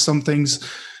 optimized some things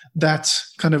that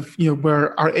kind of,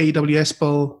 where our AWS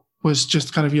bill was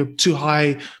just kind of, too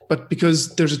high. But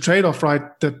because there's a trade-off,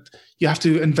 right, that you have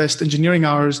to invest engineering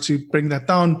hours to bring that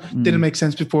down, didn't make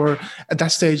sense before. At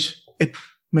that stage, it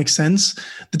makes sense.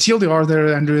 The TLDR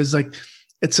there, Andrew, is like,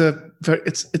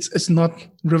 it's not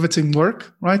riveting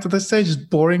work, right? At that stage, it's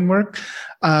boring work.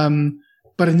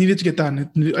 But it needed to get done.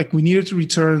 We needed to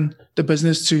return the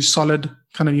business to solid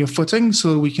kind of footing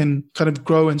so we can kind of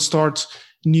grow and start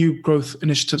new growth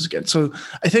initiatives again. So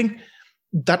I think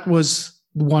that was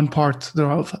one part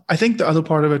thereof. I think the other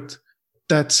part of it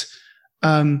that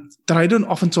I don't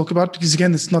often talk about, because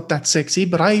again, it's not that sexy,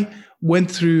 but I went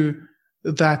through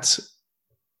that,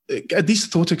 at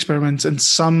least thought experiments and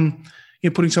some,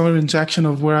 putting some of it into action,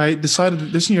 of where I decided,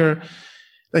 listen here,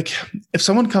 like, if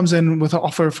someone comes in with an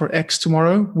offer for X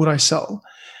tomorrow, would I sell?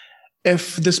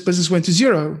 If this business went to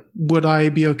zero, would I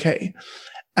be okay?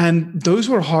 And those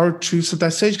were hard truths at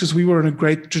that stage, because we were in a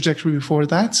great trajectory before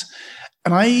that.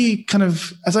 And I kind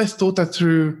of, as I thought that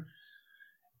through,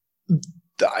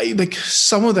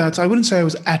 some of that, I wouldn't say I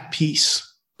was at peace,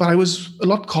 but I was a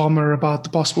lot calmer about the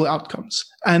possible outcomes.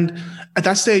 And at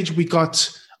that stage,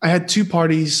 I had two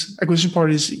parties, acquisition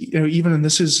parties, even, and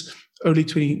this is early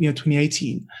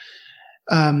 2018,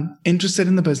 interested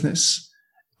in the business,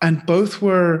 and both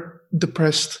were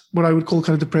depressed, what I would call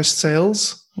kind of depressed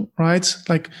sales, right?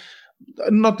 Like,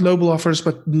 not lowball offers,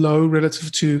 but low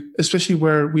relative to, especially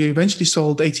where we eventually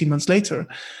sold 18 months later.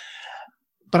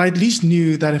 But I at least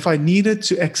knew that if I needed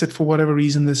to exit for whatever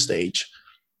reason this stage,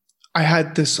 I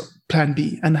had this plan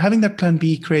B. And having that plan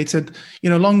B created,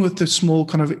 along with the small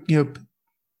kind of,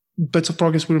 bits of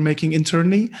progress we were making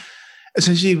internally,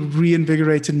 essentially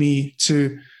reinvigorated me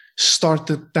to start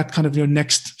that kind of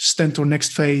next stint or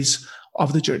next phase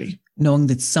of the journey. Knowing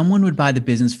that someone would buy the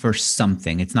business for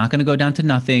something. It's not going to go down to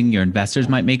nothing. Your investors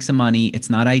might make some money. It's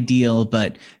not ideal,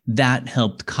 but that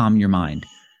helped calm your mind.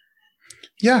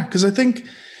 Yeah, because I think,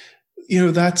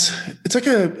 that it's like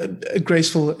a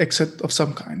graceful exit of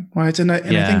some kind, right? And I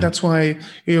think that's why,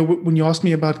 when you asked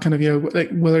me about kind of,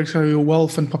 like whether it's kind of your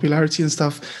wealth and popularity and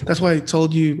stuff, that's why I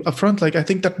told you upfront, like, I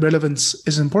think that relevance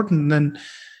is important. And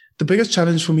the biggest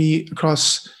challenge for me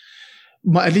across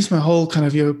at least my whole kind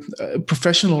of,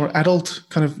 professional or adult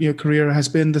kind of, career has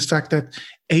been this fact that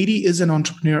Adii is an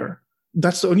entrepreneur.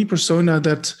 That's the only persona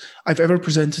that I've ever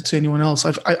presented to anyone else.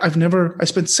 I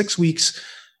spent 6 weeks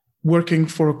working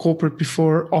for a corporate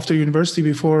after university,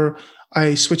 before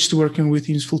I switched to working with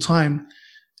teams full time.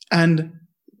 And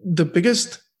the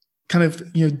biggest kind of,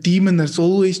 demon that's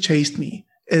always chased me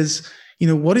is,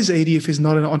 what is Adii if he's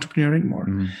not an entrepreneur anymore?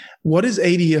 Mm-hmm. What is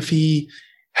Adii if he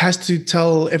has to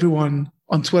tell everyone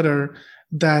on Twitter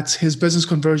that his business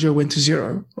conversion went to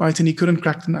zero, right? And he couldn't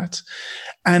crack the nut.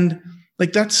 And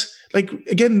like, that's like,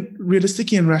 again,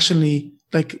 realistically and rationally,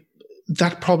 like,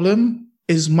 that problem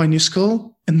is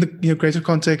minuscule in the greater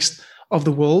context of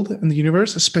the world and the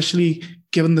universe, especially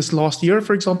given this last year,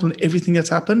 for example, and everything that's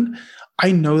happened.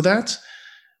 I know that,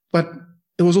 but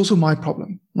it was also my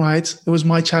problem, right? It was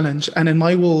my challenge. And in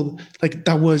my world, like,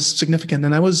 that was significant.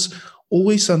 And I was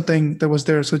always something that was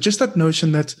there. So just that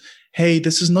notion that, hey,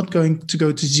 this is not going to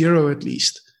go to zero, at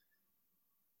least,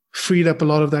 freed up a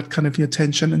lot of that kind of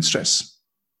tension and stress.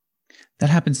 That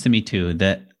happens to me too,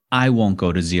 that I won't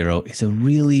go to zero. It's a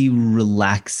really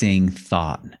relaxing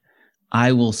thought.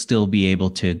 I will still be able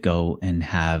to go and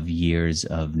have years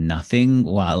of nothing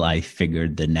while I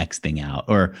figured the next thing out,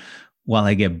 or while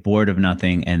I get bored of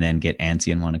nothing and then get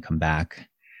antsy and want to come back.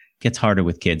 It gets harder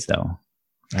with kids though,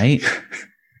 right?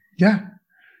 Yeah.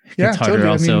 It gets harder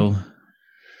also.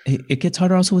 It gets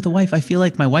harder also with a wife. I feel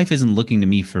like my wife isn't looking to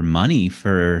me for money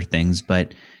for things,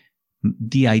 but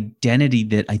the identity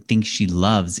that I think she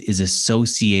loves is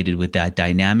associated with that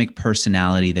dynamic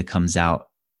personality that comes out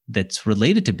that's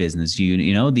related to business.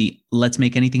 You know, the let's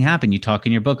make anything happen. You talk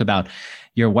in your book about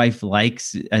your wife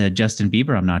likes Justin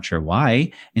Bieber. I'm not sure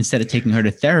why. Instead of taking her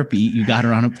to therapy, you got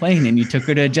her on a plane and you took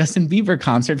her to a Justin Bieber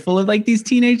concert full of like these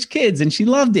teenage kids, and she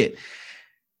loved it.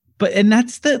 And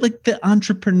that's the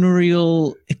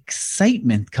entrepreneurial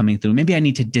excitement coming through. Maybe I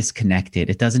need to disconnect it.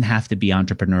 It doesn't have to be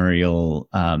entrepreneurial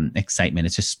excitement.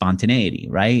 It's just spontaneity,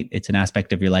 right? It's an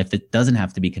aspect of your life that doesn't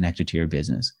have to be connected to your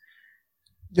business.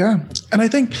 Yeah. And I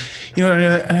think,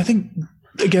 and I think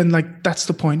again, like, that's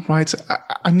the point, right?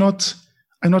 I'm not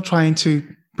trying to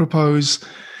propose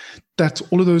that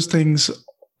all of those things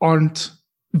aren't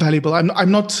valuable.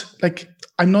 I'm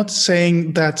not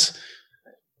saying that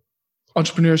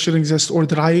entrepreneur should exist, or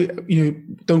that I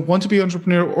don't want to be an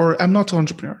entrepreneur, or I'm not an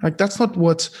entrepreneur. Like, that's not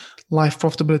what life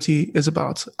profitability is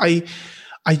about.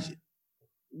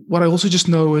 What I also just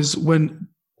know is when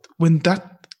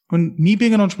me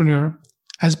being an entrepreneur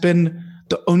has been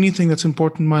the only thing that's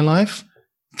important in my life,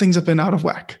 things have been out of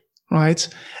whack, right?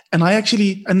 And I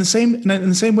actually, in the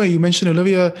same way you mentioned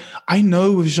Olivia, I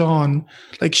know with Jean,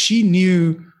 like, she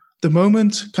knew the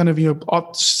moment kind of,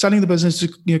 selling the business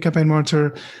to Campaign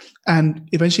Monitor and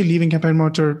eventually leaving Campaign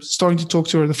Monitor, starting to talk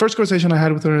to her. The first conversation I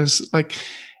had with her is like,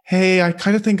 hey, I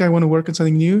kind of think I want to work on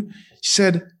something new. She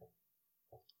said,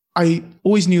 I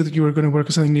always knew that you were going to work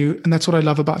on something new, and that's what I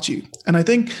love about you. And I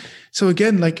think, so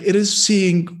again, like, it is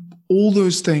seeing all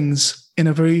those things in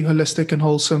a very holistic and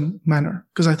wholesome manner,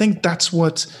 because I think that's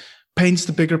what paints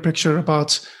the bigger picture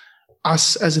about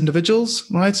us as individuals,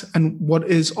 right? And what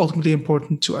is ultimately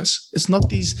important to us. It's not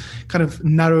these kind of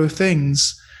narrow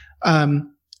things.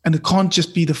 And it can't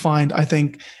just be defined, I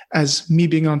think, as me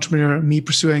being an entrepreneur, me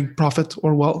pursuing profit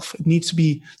or wealth. It needs to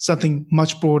be something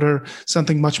much broader,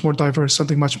 something much more diverse,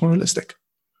 something much more holistic.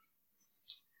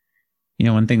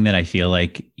 One thing that I feel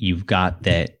like you've got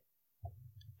that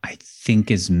I think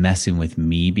is messing with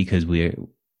me, because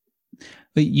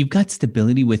you've got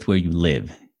stability with where you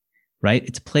live, right?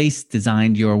 It's a place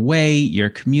designed your way, your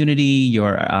community,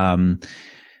 your, I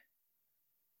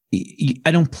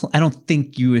don't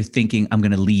think you were thinking I'm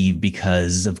going to leave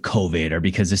because of COVID or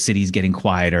because the city's getting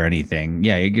quiet or anything.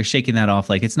 Yeah, you're shaking that off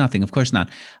like it's nothing. Of course not.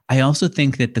 I also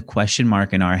think that the question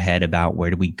mark in our head about where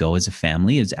do we go as a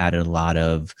family has added a lot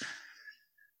of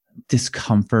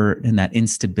discomfort, and that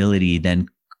instability then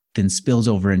spills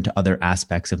over into other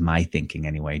aspects of my thinking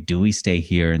anyway. Do we stay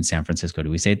here in San Francisco? Do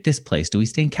we stay at this place? Do we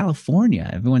stay in California?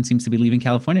 Everyone seems to be leaving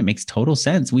California. It makes total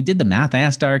sense. We did the math. I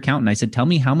asked our accountant, I said, tell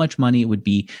me how much money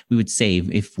we would save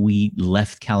if we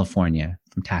left California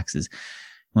from taxes.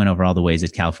 Went over all the ways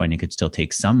that California could still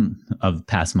take some of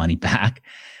past money back.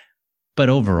 But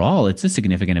overall, it's a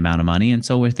significant amount of money. And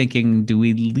so we're thinking, do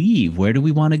we leave? Where do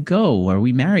we want to go? Are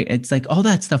we married? It's like all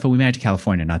that stuff. Are we married to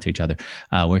California, not to each other?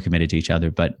 We're committed to each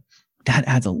other. But that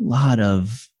adds a lot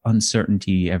of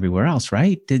uncertainty everywhere else,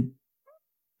 right?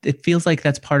 It feels like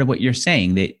that's part of what you're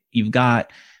saying, that you've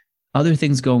got other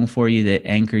things going for you that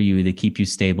anchor you, that keep you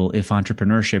stable. If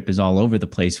entrepreneurship is all over the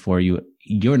place for you,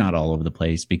 you're not all over the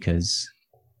place because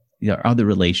your other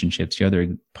relationships, your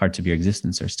other parts of your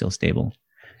existence are still stable.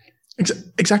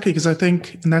 Exactly, because I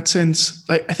think in that sense,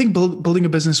 like, I think building a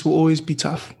business will always be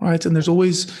tough, right? And there's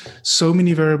always so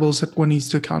many variables that one needs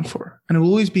to account for, and it will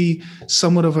always be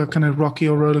somewhat of a kind of rocky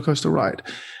or roller coaster ride.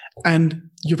 And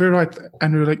you're very right,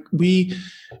 Andrew. Like,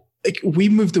 we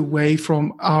moved away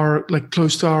from our, like,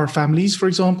 close to our families, for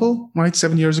example, right?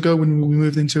 7 years ago when we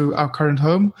moved into our current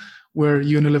home, where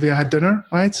you and Olivia had dinner,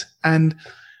 right? And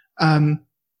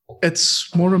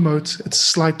it's more remote. It's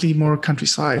slightly more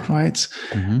countryside, right?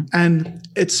 Mm-hmm. And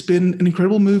it's been an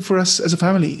incredible move for us as a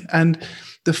family. And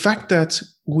the fact that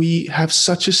we have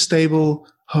such a stable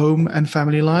home and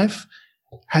family life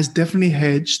has definitely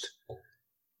hedged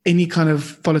any kind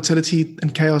of volatility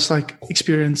and chaos-like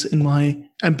experience in my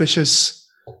ambitious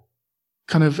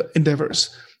kind of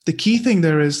endeavors. The key thing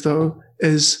there is, though,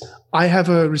 is I have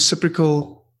a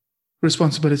reciprocal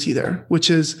responsibility there, which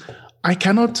is I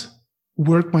cannot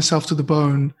work myself to the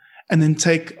bone and then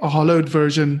take a hollowed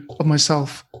version of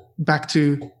myself back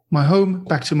to my home,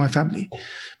 back to my family,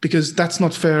 because that's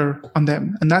not fair on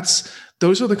them. And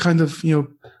those are the kind of,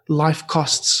 life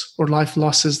costs or life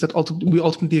losses that we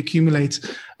ultimately accumulate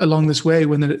along this way,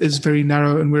 when it is very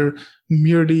narrow and we're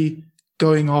merely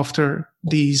going after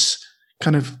these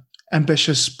kind of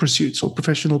ambitious pursuits or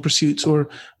professional pursuits or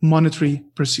monetary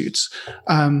pursuits.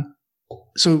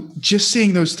 So just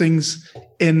seeing those things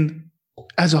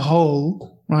as a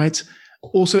whole, right,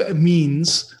 also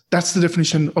means that's the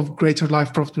definition of greater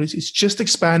life profitability. It's just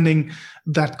expanding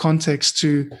that context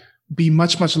to be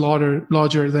much, much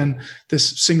larger than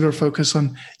this singular focus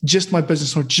on just my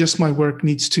business or just my work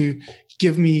needs to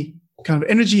give me kind of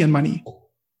energy and money.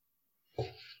 All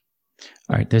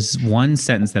right. There's one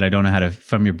sentence that I don't know how to,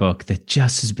 from your book, that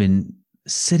just has been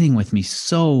sitting with me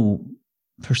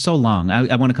for so long.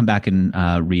 I want to come back and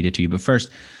read it to you. But first,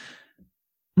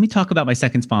 let me talk about my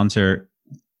second sponsor,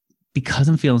 because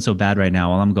I'm feeling so bad right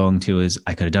now. All I'm going to is,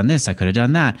 I could have done this, I could have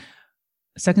done that.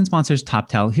 Second sponsor is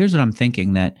TopTal. Here's what I'm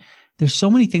thinking, that there's so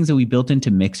many things that we built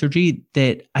into Mixergy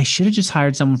that I should have just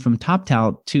hired someone from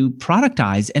TopTal to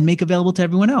productize and make available to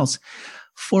everyone else.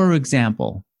 For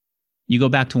example, you go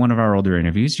back to one of our older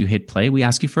interviews, you hit play, we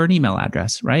ask you for an email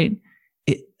address, right?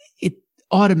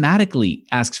 automatically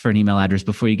asks for an email address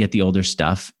before you get the older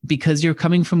stuff because you're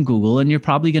coming from Google and you're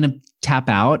probably going to tap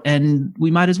out, and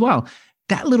we might as well.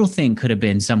 That little thing could have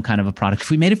been some kind of a product.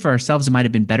 If we made it for ourselves, it might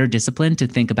have been better discipline to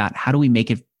think about how do we make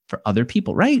it for other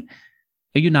people, right?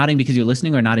 Are you nodding because you're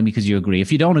listening or nodding because you agree?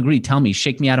 If you don't agree, tell me,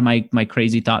 shake me out of my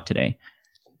crazy thought today.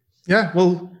 Yeah,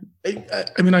 well,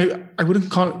 I mean, I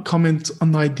wouldn't comment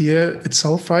on the idea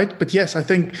itself, right? But yes, I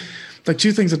think like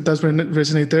two things that does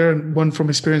resonate there, and one from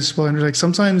experience as well. And like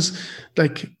sometimes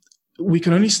like we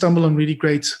can only stumble on really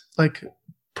great like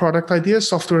product ideas,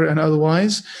 software and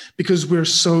otherwise, because we're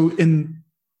so in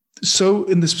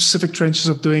the specific trenches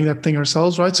of doing that thing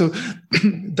ourselves, right? So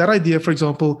that idea, for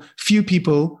example, few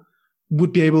people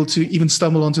would be able to even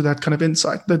stumble onto that kind of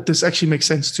insight that this actually makes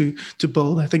sense to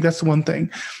build. I think that's the one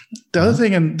thing. The other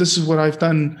thing, and this is what I've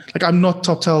done, like I'm not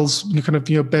TopTal's kind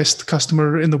of best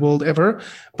customer in the world ever,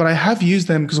 but I have used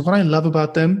them because what I love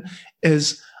about them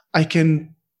is I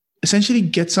can essentially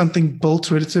get something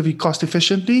built relatively cost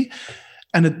efficiently,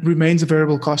 and it remains a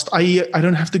variable cost. I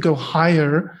don't have to go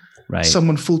hire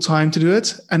someone full-time to do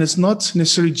it. And it's not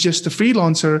necessarily just a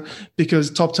freelancer,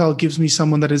 because TopTal gives me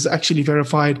someone that is actually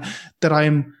verified that I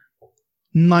am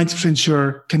 90%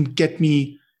 sure can get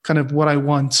me kind of what I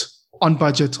want on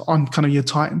budget, on kind of your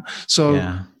time. So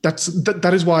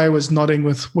that is why I was nodding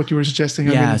with what you were suggesting.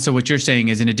 Yeah. I mean, so what you're saying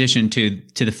is, in addition to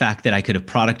the fact that I could have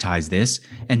productized this,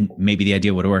 and maybe the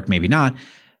idea would have worked, maybe not,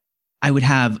 I would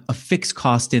have a fixed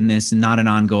cost in this, not an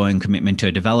ongoing commitment to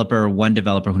a developer, one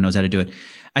developer who knows how to do it.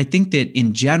 I think that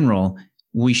in general,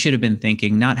 we should have been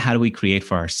thinking not how do we create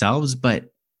for ourselves,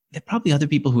 but there are probably other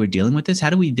people who are dealing with this. How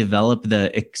do we develop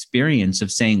the experience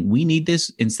of saying we need this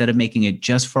instead of making it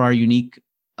just for our unique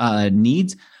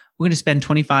needs? We're going to spend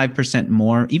 25%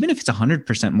 more, even if it's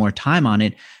 100% more time on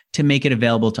it, to make it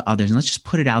available to others. And let's just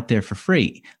put it out there for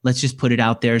free. Let's just put it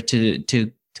out there to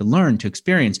learn, to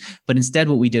experience. But instead,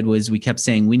 what we did was we kept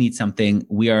saying we need something.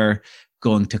 We are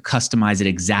going to customize it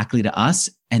exactly to us,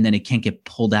 and then it can't get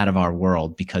pulled out of our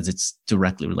world because it's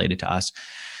directly related to us.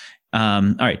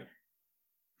 All right.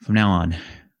 From now on,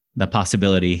 the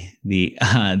possibility, the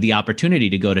opportunity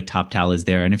to go to TopTal is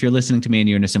there. And if you're listening to me and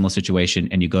you're in a similar situation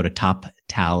and you go to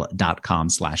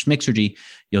toptal.com/Mixergy,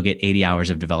 you'll get 80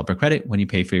 hours of developer credit when you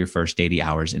pay for your first 80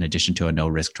 hours, in addition to a no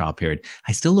risk trial period.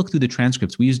 I still look through the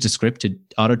transcripts. We use Descript to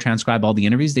auto transcribe all the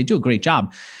interviews. They do a great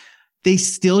job. They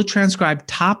still transcribe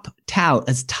TopTal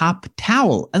as Top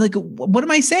Towel. I'm like, what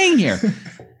am I saying here?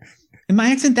 Is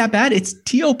my accent that bad? It's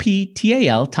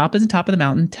TOPTAL. Top is in top of the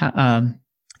mountain.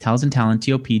 Towels and Talent,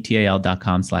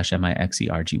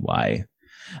 toptal.com/MIXERGY. All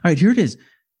right, here it is.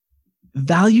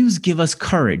 Values give us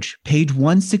courage. Page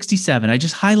 167. I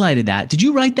just highlighted that. Did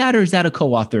you write that, or is that a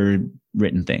co-author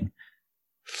written thing?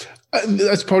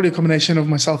 That's probably a combination of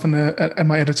myself and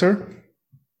my editor.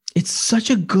 It's such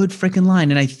a good freaking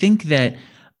line. And I think that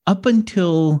up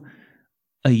until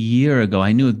a year ago,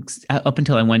 I knew up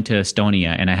until I went to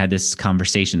Estonia and I had this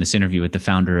conversation, this interview with the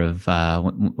founder of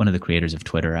one of the creators of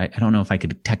Twitter. I don't know if I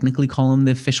could technically call him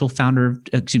the official founder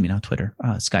of, not Twitter,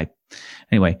 Skype.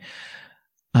 Anyway,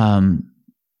 with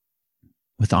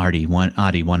Adii,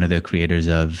 one of the creators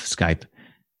of Skype,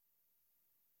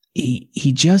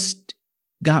 he just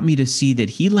got me to see that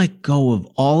he let go of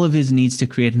all of his needs to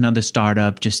create another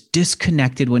startup, just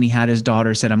disconnected when he had his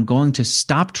daughter, said, I'm going to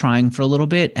stop trying for a little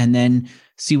bit and then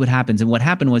see what happens. And what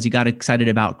happened was he got excited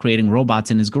about creating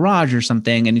robots in his garage or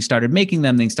something, and he started making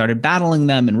them. Then he started battling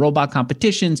them in robot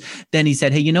competitions. Then he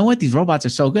said, hey, you know what? These robots are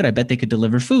so good. I bet they could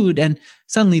deliver food. And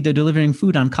suddenly they're delivering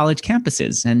food on college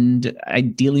campuses, and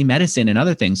ideally medicine and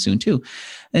other things soon too.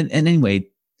 And anyway,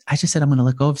 I just said, I'm going to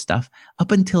let go of stuff. Up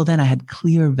until then, I had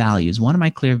clear values. One of my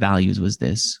clear values was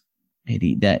this,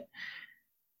 Adii, that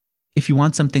if you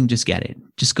want something, just get it.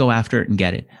 Just go after it and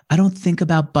get it. I don't think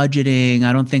about budgeting.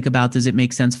 I don't think about, does it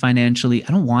make sense financially? I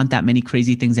don't want that many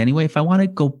crazy things anyway. If I want to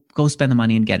go spend the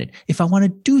money and get it. If I want to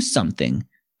do something,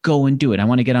 go and do it. I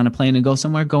want to get on a plane and go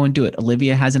somewhere, go and do it.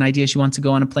 Olivia has an idea. She wants to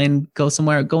go on a plane and go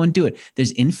somewhere, go and do it.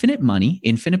 There's infinite money,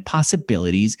 infinite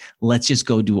possibilities. Let's just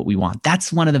go do what we want.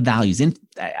 That's one of the values.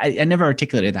 I never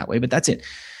articulated it that way, but that's it.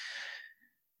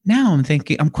 Now I'm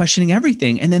thinking, I'm questioning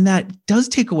everything. And then that does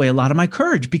take away a lot of my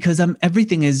courage, because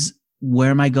everything is, where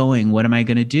am I going? What am I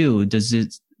going to do?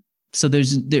 So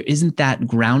there isn't that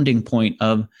grounding point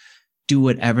of do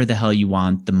whatever the hell you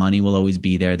want. The money will always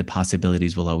be there. The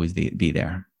possibilities will always be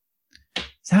there.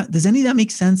 Does any of that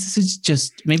make sense? This is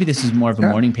just, maybe this is more of a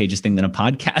morning pages thing than a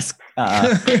podcast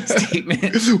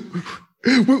statement.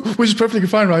 Which is perfectly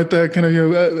fine, right?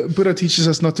 Buddha teaches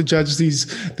us not to judge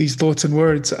these thoughts and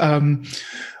words.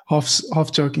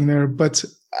 Half joking there, but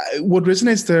what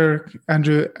resonates there,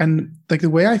 Andrew, and like the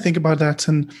way I think about that,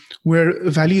 and where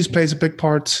values plays a big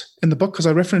part in the book, because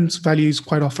I reference values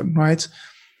quite often, right?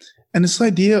 And this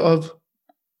idea of,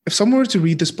 if someone were to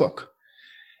read this book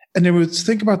and they would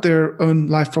think about their own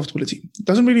life profitability, it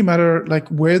doesn't really matter like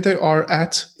where they are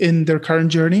at in their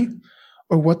current journey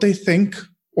or what they think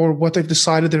or what they've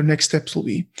decided their next steps will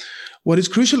be. What is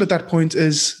crucial at that point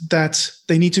is that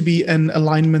they need to be in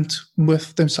alignment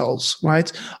with themselves,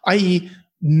 right? I.e.,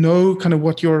 know kind of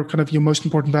what your most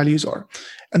important values are.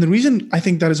 And the reason I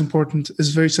think that is important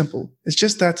is very simple. It's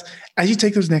just that as you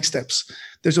take those next steps,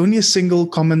 there's only a single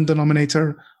common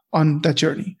denominator on that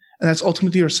journey. And that's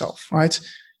ultimately yourself, right?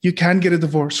 You can get a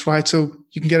divorce, right? So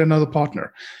you can get another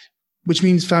partner, which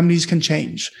means families can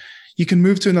change. You can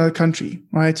move to another country,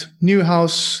 right? New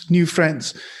house, new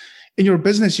friends. In your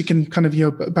business, you can kind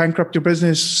of, bankrupt your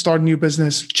business, start a new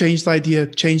business, change the idea,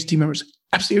 change team members.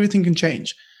 Absolutely everything can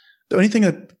change. The only thing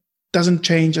that doesn't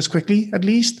change as quickly, at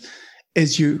least,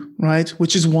 is you, right?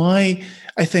 Which is why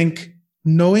I think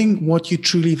knowing what you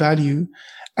truly value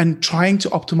and trying to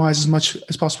optimize as much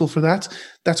as possible for that,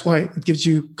 that's why it gives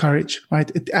you courage, right?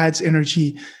 It adds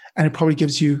energy, and it probably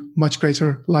gives you much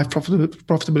greater life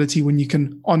profitability when you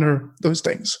can honor those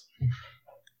things.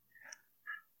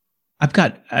 I've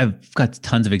got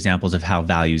tons of examples of how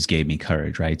values gave me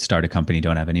courage, right? Start a company,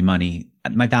 don't have any money.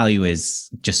 My value is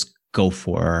just go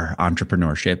for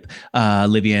entrepreneurship.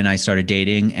 Livia and I started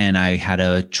dating, and I had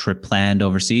a trip planned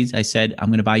overseas. I said, I'm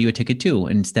going to buy you a ticket too.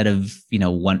 Instead of,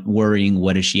 worrying,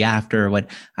 what is she after?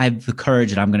 I have the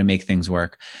courage that I'm going to make things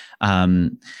work.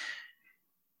 Would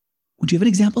you have an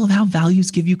example of how values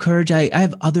give you courage? I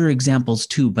have other examples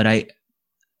too, but I'm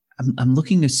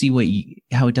looking to see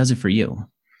how it does it for you.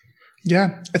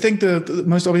 Yeah, I think the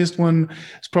most obvious one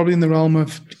is probably in the realm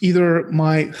of either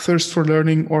my thirst for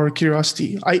learning or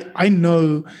curiosity. I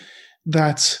know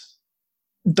that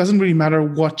it doesn't really matter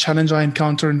what challenge I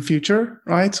encounter in future,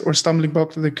 right? Or stumbling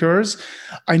block that occurs.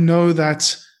 I know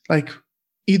that like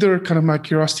either kind of my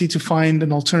curiosity to find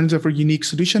an alternative or unique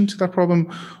solution to that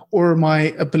problem, or my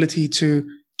ability to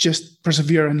just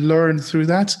persevere and learn through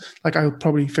that, like I'll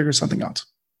probably figure something out.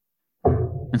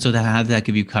 And so how does that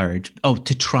give you courage? Oh,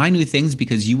 to try new things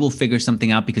because you will figure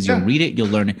something out, because you'll read it, you'll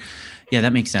learn it. Yeah,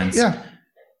 that makes sense. Yeah.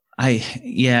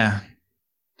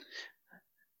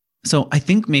 So I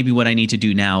think maybe what I need to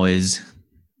do now is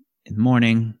in the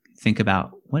morning, think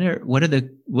about what are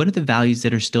the values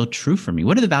that are still true for me?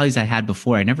 What are the values I had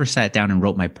before? I never sat down and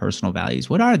wrote my personal values.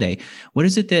 What are they? What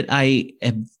is it that I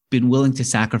have been willing to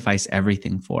sacrifice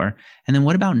everything for? And then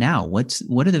what about now? What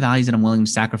are the values that I'm willing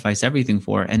to sacrifice everything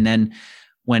for? And then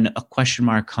when a question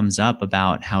mark comes up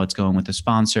about how it's going with the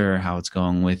sponsor, how it's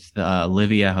going with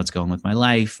Olivia, how it's going with my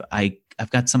life, I've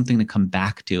got something to come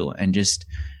back to and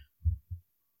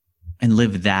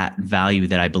live that value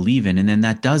that I believe in. And then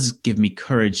that does give me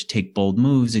courage to take bold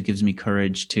moves. It gives me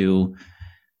courage to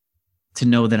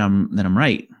know that I'm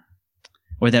right,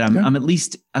 or that I'm at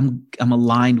least I'm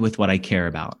aligned with what I care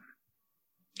about.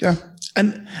 Yeah.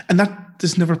 And that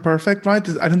is never perfect, right?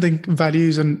 I don't think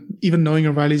values and even knowing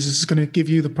your values is going to give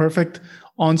you the perfect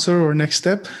answer or next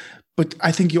step. But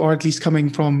I think you are at least coming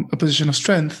from a position of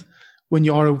strength when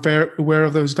you are aware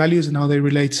of those values and how they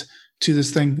relate to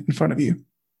this thing in front of you.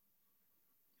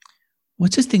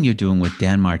 What's this thing you're doing with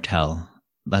Dan Martell?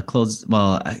 I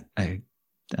don't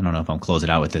know if I'm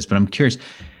closing out with this, but I'm curious.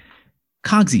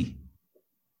 Cogsy,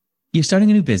 you're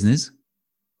starting a new business.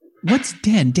 What's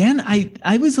Dan? Dan,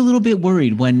 I was a little bit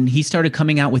worried when he started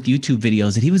coming out with YouTube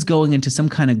videos that he was going into some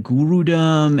kind of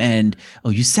gurudom and,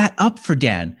 you sat up for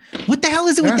Dan. What the hell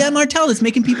is it with Dan Martell that's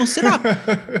making people sit up?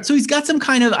 So he's got some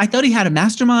kind of, I thought he had a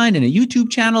mastermind and a YouTube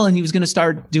channel and he was going to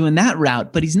start doing that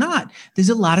route, but he's not. There's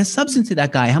a lot of substance to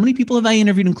that guy. How many people have I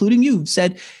interviewed, including you,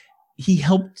 said he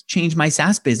helped change my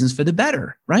SaaS business for the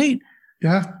better, right?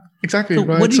 Yeah, exactly. So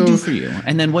right. What did he do for you?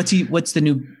 And then what's the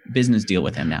new business deal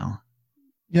with him now?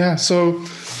 Yeah. So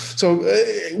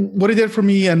what he did for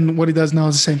me and what he does now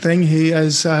is the same thing.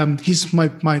 He's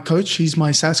my coach. He's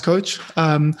my SaaS coach.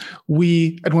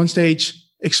 We at one stage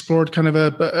explored kind of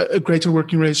a greater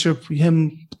working relationship,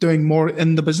 him doing more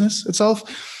in the business itself.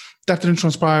 That didn't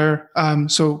transpire.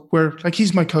 So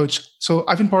he's my coach. So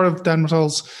I've been part of Dan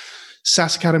Martell's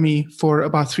SaaS Academy for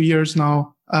about 3 years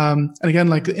now. And again,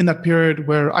 like in that period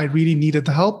where I really needed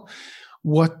the help,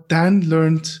 what Dan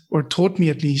learned, or taught me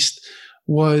at least,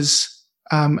 was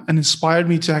and inspired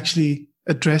me to actually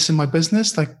address in my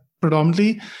business, like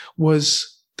predominantly,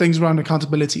 was things around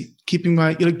accountability, giving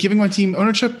my team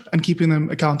ownership and keeping them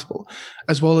accountable,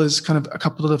 as well as kind of a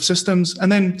couple of systems and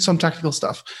then some tactical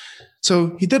stuff.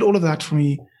 So he did all of that for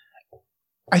me.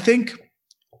 I think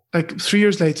like 3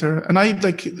 years later, and I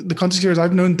like the context here is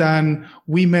I've known Dan.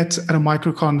 We met at a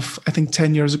microconf, I think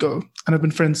 10 years ago, and I've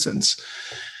been friends since.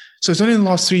 So it's only in the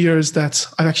last 3 years that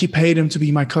I've actually paid him to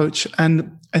be my coach.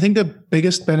 And I think the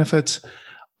biggest benefit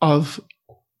of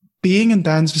being in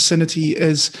Dan's vicinity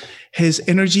is his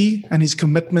energy and his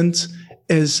commitment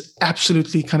is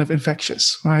absolutely kind of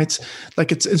infectious, right?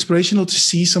 Like it's inspirational to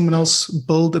see someone else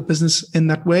build a business in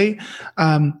that way.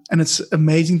 And it's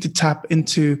amazing to tap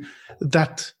into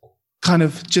that kind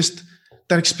of just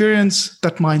that experience,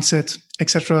 that mindset,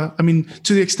 etc. I mean,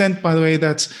 to the extent, by the way,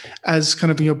 that as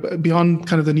kind of, you know, beyond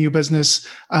kind of the new business,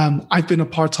 I've been a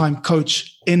part-time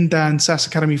coach in Dan's SaaS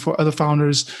Academy for other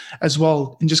founders as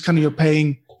well. And just kind of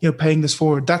paying this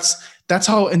forward. That's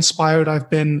how inspired I've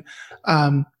been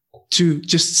to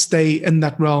just stay in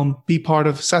that realm, be part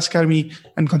of SaaS Academy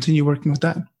and continue working with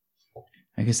that.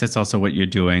 I guess that's also what you're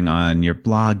doing on your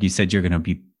blog. You said you're going to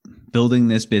be building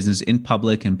this business in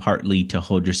public, and partly to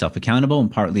hold yourself accountable and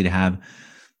partly to have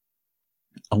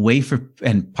a way for,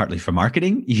 and partly for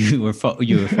marketing. You were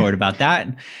forward about that.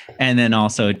 And then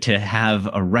also to have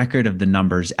a record of the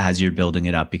numbers as you're building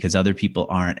it up, because other people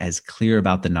aren't as clear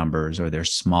about the numbers or they're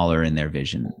smaller in their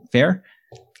vision. Fair?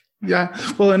 Yeah.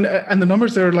 Well, and the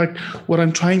numbers there, like what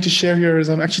I'm trying to share here is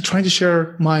I'm actually trying to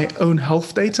share my own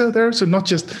health data there. So not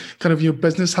just kind of your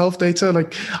business health data.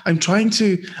 Like I think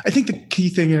the key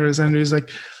thing here is, Andrew, is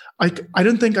like, I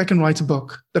don't think I can write a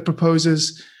book that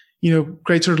proposes, you know,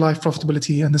 greater life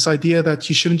profitability and this idea that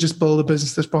you shouldn't just build a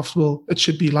business that's profitable. It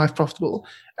should be life profitable,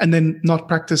 and then not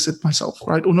practice it myself,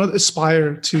 right? Or not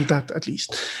aspire to that at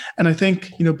least. And I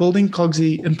think, you know, building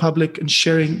Cogsy in public and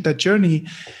sharing that journey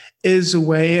is a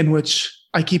way in which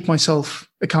I keep myself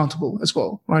accountable as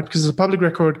well, right? Because it's a public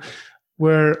record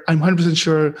where I'm 100%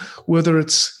 sure whether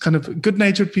it's kind of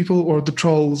good-natured people or the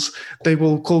trolls, they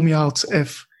will call me out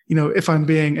if I'm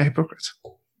being a hypocrite.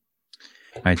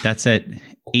 All right, that's at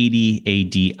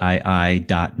adii.me.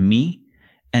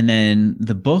 And then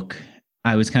the book,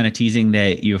 I was kind of teasing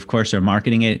that you, of course, are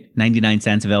marketing it. 99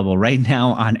 cents available right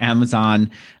now on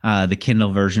Amazon, the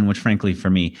Kindle version, which frankly,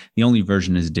 for me, the only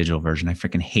version is a digital version. I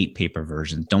freaking hate paper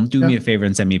versions. Don't do me a favor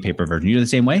and send me a paper version. You do the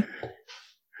same way?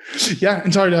 Yeah,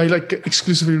 entirely. I like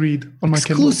exclusively read on my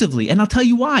Kindle. Exclusively. And I'll tell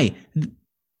you why.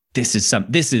 This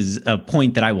is a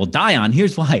point that I will die on.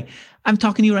 Here's why. I'm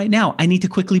talking to you right now. I need to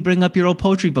quickly bring up your old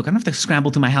poetry book. I don't have to scramble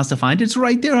to my house to find it. It's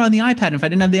right there on the iPad. And if I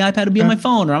didn't have the iPad, it'd be on my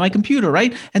phone or on my computer,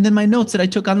 right? And then my notes that I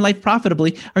took on Life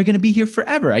Profitably are going to be here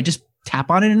forever. I just tap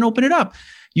on it and open it up.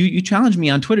 You challenged me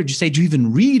on Twitter. You say, do you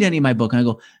even read any of my book? And I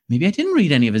go, maybe I didn't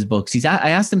read any of his books. I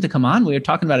asked him to come on. We were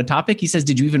talking about a topic. He says,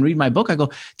 did you even read my book? I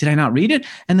go, did I not read it?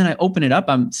 And then I open it up.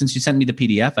 Since you sent me the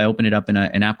PDF, I open it up in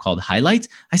an app called Highlights.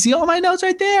 I see all my notes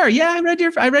right there. Yeah, I read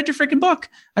your freaking book.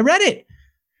 I read it.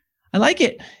 I like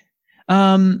it.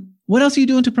 What else are you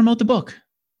doing to promote the book?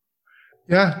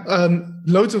 Yeah,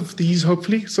 loads of these,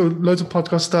 hopefully. So loads of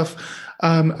podcast stuff,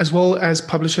 as well as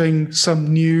publishing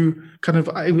some new kind of,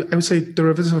 I would say,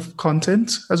 derivative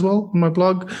content as well on my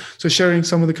blog. So sharing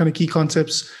some of the kind of key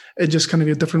concepts in just kind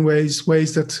of different ways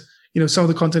that, you know, some of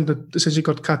the content that essentially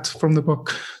got cut from the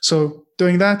book. So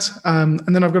doing that.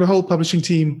 And then I've got a whole publishing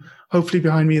team, hopefully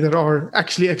behind me, that are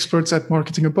actually experts at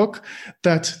marketing a book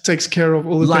that takes care of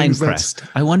all the things. Linecrest.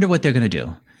 I wonder what they're going to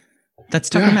do. That's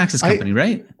Tucker Max's company,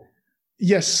 right?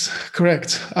 Yes,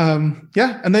 correct. And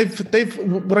they've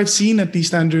what I've seen at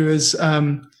least, Andrew, is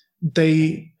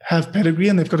they have pedigree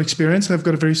and they've got experience. And they've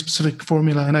got a very specific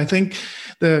formula. And I think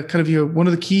the kind of one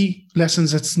of the key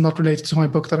lessons that's not related to my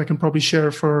book that I can probably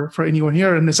share for anyone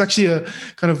here, and it's actually a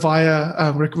kind of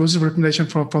via was a recommendation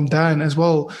from Dan as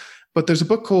well. But there's a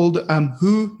book called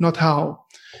Who, Not How.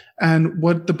 And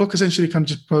what the book essentially kind of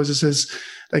just proposes is,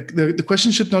 like, the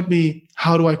question should not be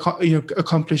how do I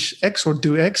accomplish X or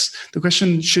do X. The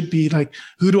question should be like,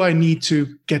 who do I need to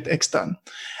get X done?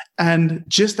 And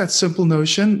just that simple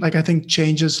notion, like, I think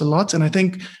changes a lot. And I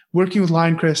think working with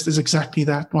Linecrest is exactly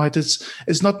that, right?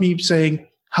 It's not me saying,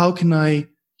 how can I,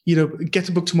 get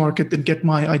the book to market and get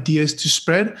my ideas to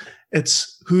spread?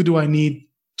 It's who do I need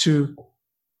to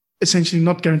essentially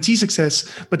not guarantee success,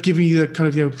 but give me the kind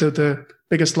of, the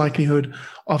biggest likelihood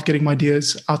of getting my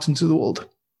ideas out into the world.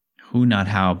 Who Not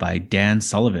How by Dan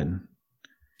Sullivan.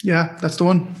 Yeah, that's the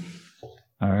one.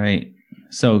 All right.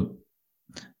 So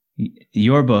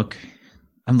your book,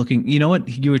 I'm looking, you know what?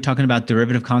 You were talking about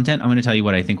derivative content. I'm going to tell you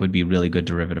what I think would be really good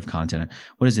derivative content.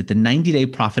 What is it? The 90-day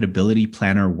profitability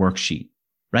planner worksheet,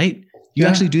 right? You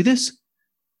actually do this?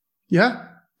 Yeah.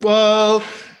 Well,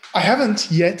 I haven't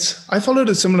yet. I followed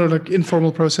a similar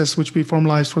informal process, which we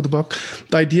formalized for the book.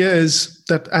 The idea is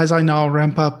that as I now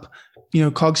ramp up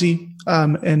cogsy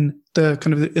in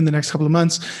the next couple of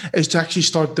months, is to actually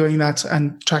start doing that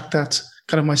and track that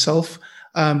kind of myself,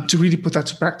 to really put that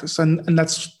to practice. And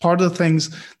that's part of the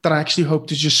things that I actually hope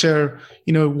to just share,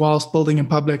 whilst building in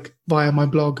public via my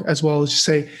blog as well, is just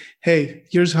say, hey,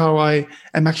 here's how I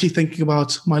am actually thinking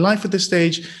about my life at this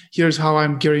stage. Here's how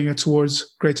I'm gearing it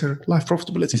towards greater life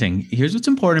profitability. You're saying, here's what's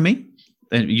important to me.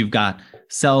 And you've got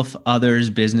self, others,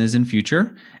 business, and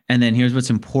future. And then here's what's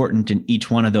important in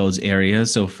each one of those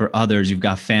areas. So for others, you've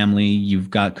got family, you've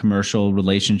got commercial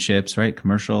relationships, right?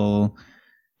 Commercial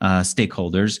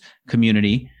stakeholders,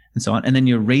 community, and so on. And then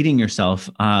you're rating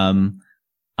yourself on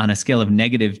a scale of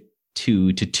 -2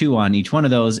 to 2 on each one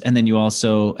of those. And then you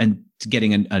also, and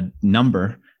getting a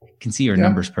number, you can see you're a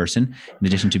numbers person in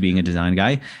addition to being a design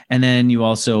guy. And then you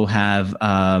also have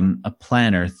a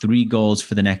planner, 3 goals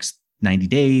for the next 90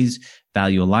 days,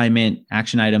 value alignment,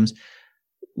 action items.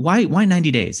 Why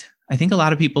 90 days? I think a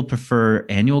lot of people prefer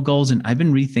annual goals, and I've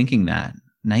been rethinking that.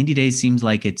 90 days seems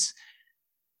like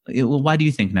well, why do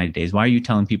you think 90 days? Why are you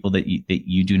telling people that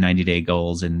you do 90-day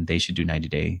goals and they should do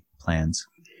 90-day plans?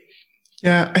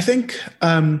 Yeah, I think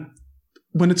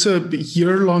when it's a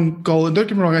year-long goal, and don't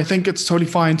get me wrong, I think it's totally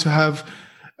fine to have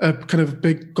a kind of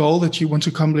big goal that you want to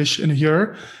accomplish in a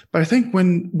year. But I think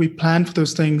when we plan for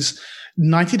those things,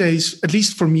 90 days, at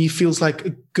least for me, feels like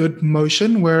a good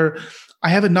motion where I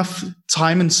have enough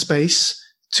time and space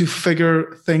to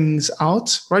figure things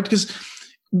out, right? Because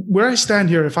where I stand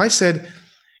here, if I said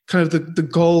kind of the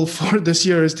goal for this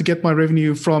year is to get my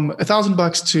revenue from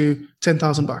 $1,000 to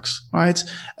 $10,000, right?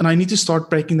 And I need to start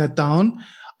breaking that down.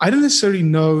 I don't necessarily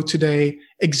know today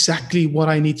exactly what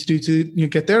I need to do to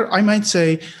get there. I might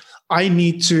say I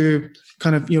need to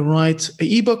kind of write an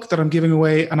ebook that I'm giving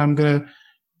away, and I'm going to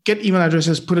get email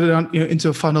addresses, put it on into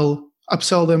a funnel,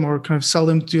 upsell them, or kind of sell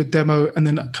them to a demo, and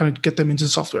then kind of get them into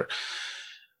software.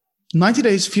 90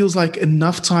 days feels like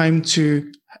enough time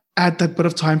to add that bit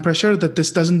of time pressure that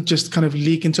this doesn't just kind of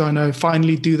leak into, I know,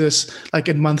 finally do this like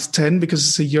in month 10 because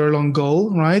it's a year-long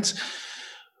goal, right?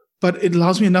 But it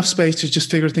allows me enough space to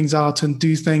just figure things out and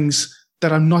do things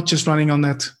that I'm not just running on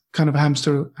that kind of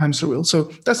hamster wheel. So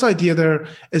that's the idea there,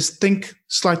 is think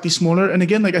slightly smaller. And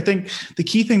again, like I think the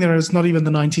key thing there is not even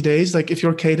the 90 days. Like if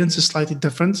your cadence is slightly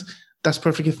different, that's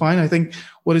perfectly fine. I think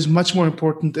what is much more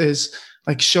important is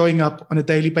like showing up on a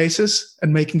daily basis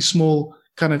and making small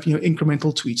kind of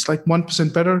incremental tweaks, like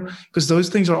 1% better, because those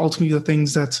things are ultimately the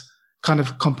things that kind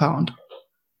of compound.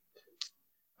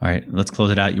 All right, let's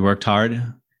close it out. You worked hard,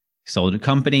 sold a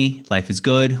company, life is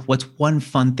good. What's one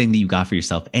fun thing that you got for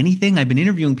yourself? Anything? I've been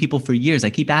interviewing people for years. I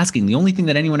keep asking. The only thing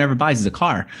that anyone ever buys is a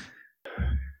car.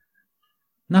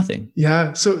 Nothing.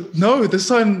 Yeah. So no, this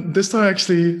time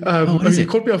actually, you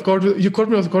caught me off guard. You caught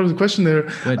me off guard with the question there.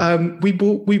 We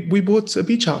bought a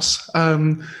beach house.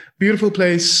 Beautiful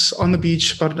place on the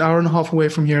beach, about an hour and a half away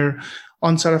from here,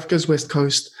 on South Africa's west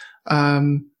coast.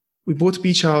 We bought a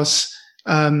beach house,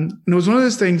 and it was one of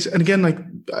those things. And again, like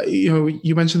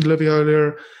you mentioned Olivia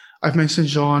earlier, I've mentioned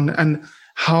Jean, and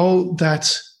how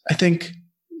that I think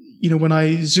when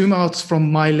I zoom out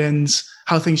from my lens,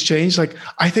 how things change. Like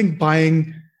I think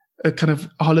buying a kind of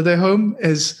holiday home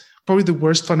is probably the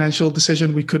worst financial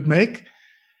decision we could make.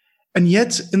 And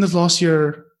yet in the last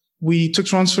year, we took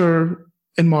transfer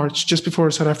in March, just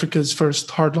before South Africa's first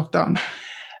hard lockdown.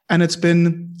 And it's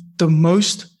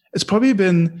probably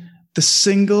been the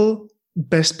single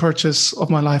best purchase of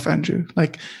my life, Andrew.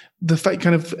 Like the fact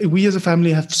we as a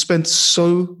family have spent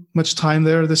so much time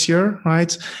there this year,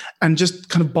 right? And just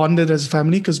kind of bonded as a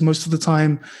family, because most of the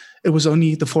time it was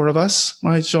only the 4 of us,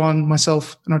 right? John,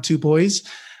 myself, and our 2 boys.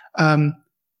 And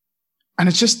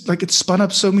it's just like, it spun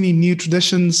up so many new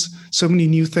traditions, so many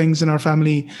new things in our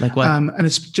family. Like what? And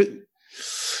it's just,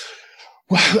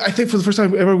 well, I think for the first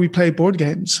time ever, we play board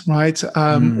games, right?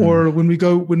 Or when we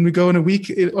go on a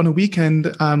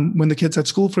weekend, when the kids at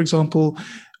school, for example,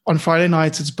 on Friday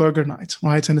nights, it's burger night,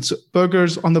 right? And it's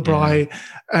burgers on the braai. Yeah.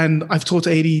 And I've taught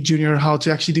Adii Jr. how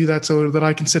to actually do that so that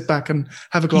I can sit back and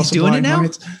have a glass of wine. He's doing it now?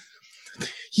 Right?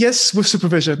 Yes, with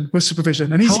supervision.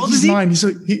 And he's 9. He's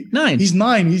 9. He's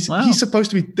 9. He's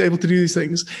supposed to be able to do these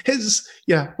things.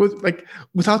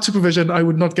 Without supervision, I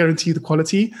would not guarantee the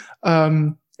quality.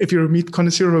 If you're a meat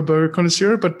connoisseur or a burger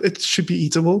connoisseur, but it should be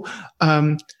eatable.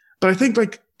 But I think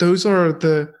like those are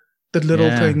the little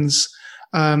things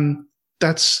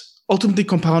that's ultimately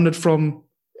compounded from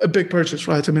a big purchase,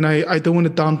 right? I mean, I don't want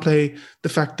to downplay the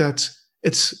fact that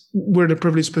we're in a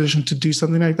privileged position to do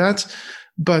something like that.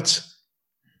 But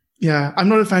yeah, I'm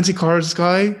not a fancy cars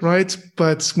guy, right?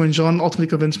 But when Jean ultimately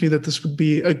convinced me that this would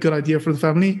be a good idea for the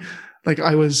family, like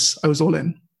I was all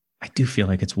in. I do feel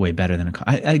like it's way better than a car.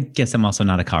 I guess I'm also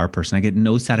not a car person. I get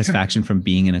no satisfaction from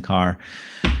being in a car.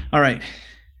 All right.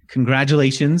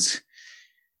 Congratulations.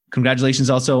 Congratulations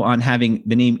also on having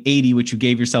the name Adii, which you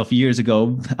gave yourself years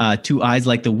ago, 2 eyes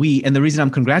like the we. And the reason I'm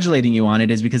congratulating you on it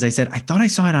is because I said, I thought I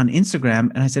saw it on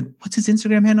Instagram. And I said, what's his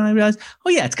Instagram handle? And I realized, oh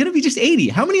yeah, it's going to be just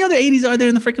Adii. How many other Adiis are there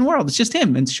in the freaking world? It's just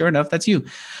him. And sure enough, that's you.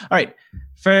 All right.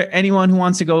 For anyone who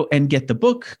wants to go and get the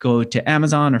book, go to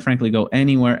Amazon or frankly, go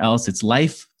anywhere else. It's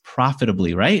Life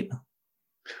Profitably, right?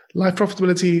 Life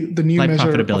Profitability, the new measure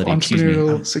of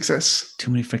entrepreneurial success. Too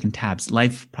many freaking tabs.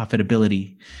 Life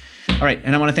Profitability. All right.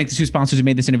 And I want to thank the 2 sponsors who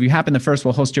made this interview happen. The first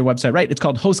will host your website, right? It's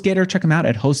called HostGator. Check them out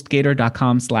at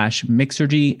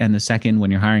hostgator.com/Mixergy. And the second,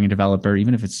 when you're hiring a developer,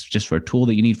 even if it's just for a tool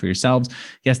that you need for yourselves,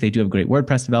 yes, they do have great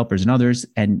WordPress developers and others.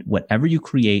 And whatever you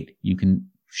create, you can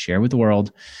share with the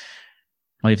world.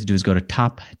 All you have to do is go to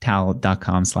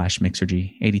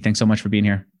toptal.com/Mixergy. Adii, thanks so much for being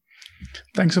here.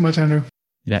 Thanks so much, Andrew.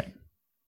 You bet.